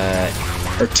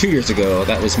 or 2 years ago,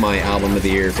 that was my album of the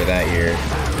year for that year.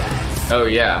 Oh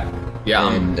yeah, yeah.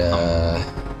 And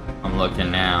I'm looking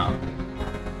now.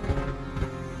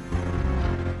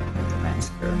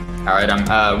 All right,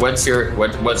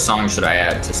 what song should I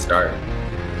add to start?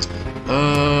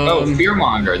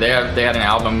 Fearmonger. They had an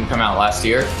album come out last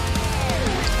year.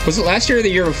 Was it last year or the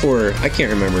year before? I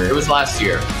can't remember. It was last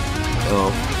year. Oh,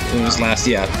 it was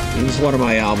it was one of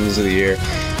my albums of the year.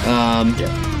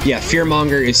 Yeah,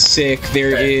 Fearmonger is sick.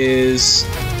 There is...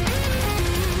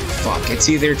 Fuck, it's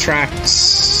either track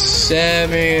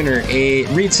 7 or 8.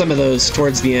 Read some of those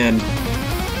towards the end.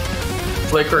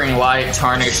 Flickering Light,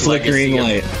 Tarnished Flickering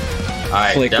Light.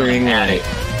 Alright, Flickering Light.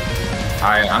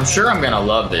 Alright, I'm sure I'm gonna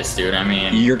love this, dude. I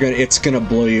mean... It's gonna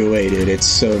blow you away, dude. It's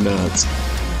so nuts.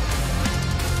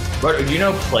 But do you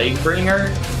know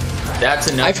Plaguebringer? That's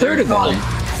another. I've heard of them.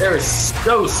 They're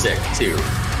so sick too.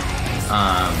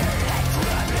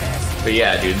 But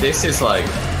yeah, dude, this is like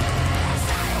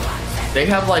they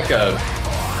have like a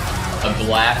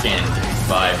blackened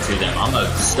vibe to them. I'm a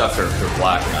sucker for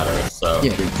black metal, so.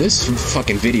 Yeah, dude, this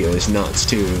fucking video is nuts,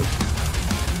 too.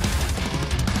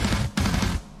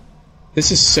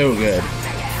 This is so good.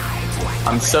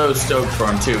 I'm so stoked for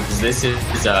him, too, because this is,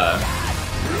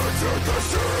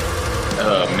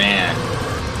 oh, man.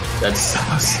 That's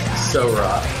so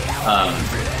raw.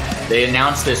 They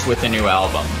announced this with a new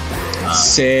album.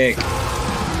 Sick.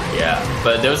 Yeah,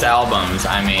 but those albums,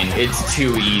 I mean, it's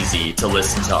too easy to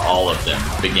listen to all of them,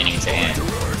 beginning to end.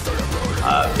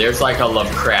 There's like a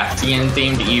Lovecraftian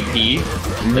themed EP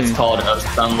that's called Of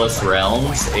Sunless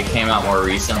Realms. It came out more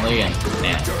recently, and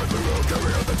man,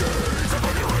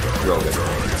 real good.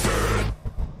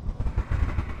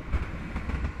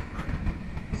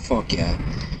 Fuck yeah.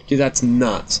 Dude, that's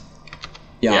nuts.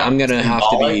 Yeah, I'm gonna have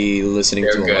to be listening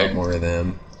to a lot more of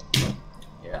them.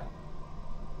 Yeah.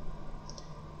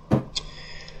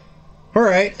 All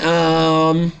right.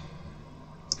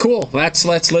 Cool. Let's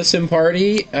listen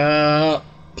party.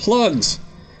 Plugs.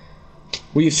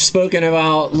 We've spoken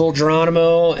about Little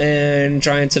Geronimo and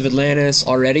Giants of Atlantis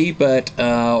already, but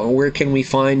where can we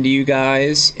find you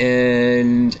guys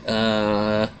and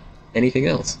anything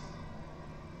else?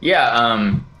 Yeah.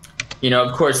 You know,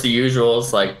 of course, the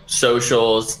usuals like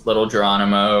socials, Little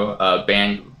Geronimo,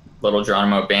 Little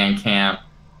Geronimo Bandcamp.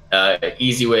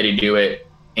 Easy way to do it.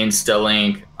 Insta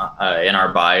link in our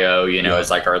bio. You know, it's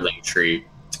like our link tree.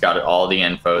 It's got all the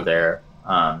info there.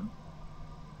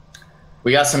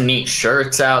 We got some neat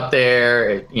shirts out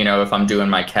there. You know, if I'm doing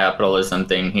my capitalism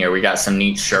thing here, we got some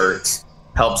neat shirts.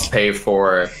 Helps pay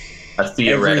for a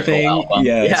theoretical album.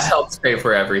 Yes. Yeah, helps pay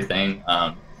for everything.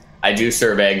 I do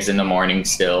serve eggs in the morning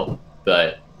still,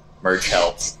 but merch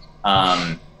helps.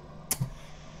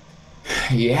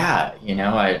 Yeah, you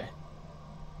know,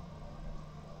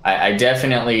 I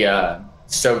definitely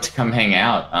stoked to come hang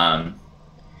out.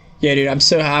 Yeah, dude, I'm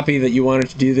so happy that you wanted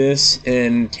to do this,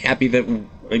 and happy that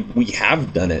we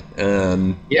have done it.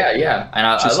 Yeah, and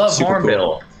I love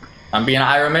Hornbill. Cool.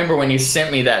 I remember when you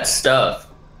sent me that stuff.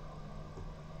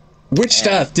 Which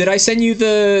stuff? Did I send you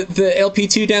the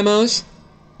LP2 demos?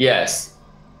 Yes.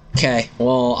 Okay,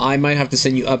 well, I might have to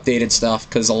send you updated stuff,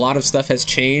 because a lot of stuff has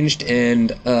changed,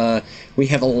 and we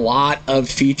have a lot of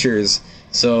features,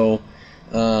 so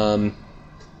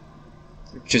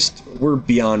we're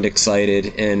beyond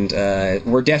excited, and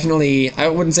we're definitely, I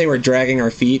wouldn't say we're dragging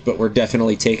our feet, but we're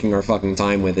definitely taking our fucking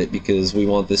time with it, because we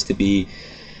want this to be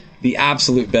the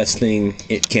absolute best thing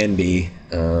it can be.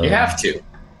 You have to.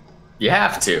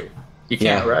 You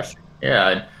can't rush.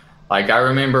 Yeah, like, I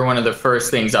remember one of the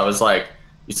first things I was like,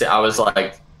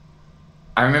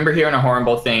 I remember hearing a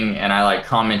Hornbill thing, and I like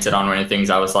commented on one of the things.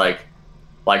 I was like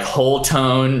whole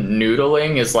tone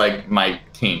noodling is like my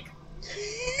kink,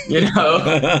 you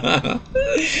know.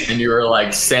 And you were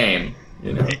like, same,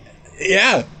 you know.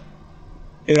 Yeah,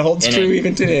 it holds true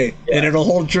even today, and it'll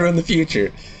hold true in the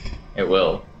future. It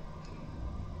will.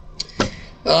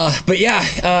 But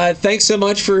yeah, thanks so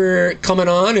much for coming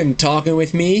on and talking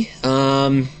with me,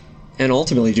 and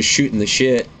ultimately just shooting the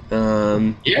shit.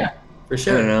 Yeah, for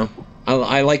sure. I don't know.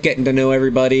 I like getting to know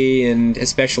everybody, and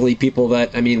especially people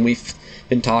that, I mean, we've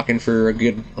been talking for a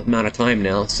good amount of time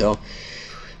now, so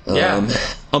I'm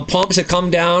pumped to come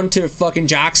down to fucking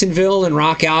Jacksonville and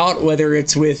rock out, whether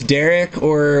it's with Derek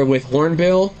or with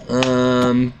Hornbill.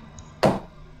 Oh,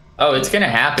 it's gonna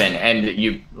happen,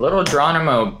 and Little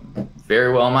Geronimo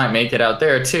very well might make it out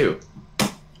there too.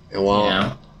 Well, you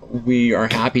know? We are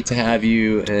happy to have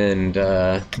you, and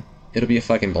it'll be a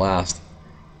fucking blast.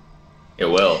 It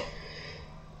will.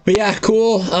 But yeah,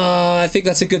 cool. I think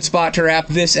that's a good spot to wrap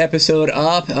this episode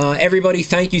up. Everybody,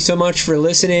 thank you so much for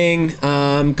listening.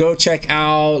 Go check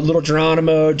out Little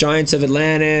Geronimo, Giants of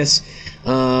Atlantis,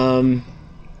 and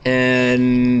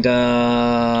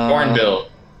Hornbill.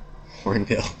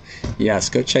 Yes,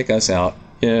 go check us out.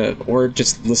 Yeah, or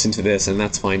just listen to this, and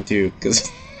that's fine too.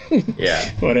 Because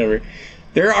whatever.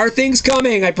 There are things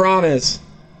coming, I promise.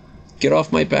 Get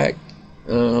off my back.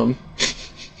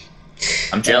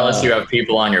 I'm jealous you have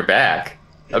people on your back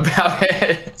about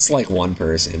it. It's like one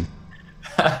person.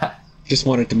 Just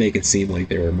wanted to make it seem like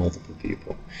there were multiple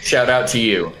people. Shout out to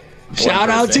you. Shout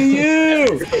out to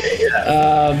you!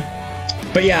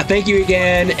 But yeah, thank you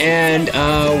again, and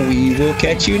we will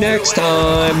catch you next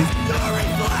time.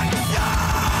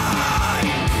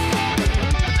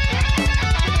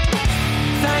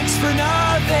 Thanks for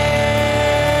nothing,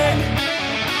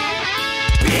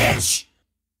 bitch!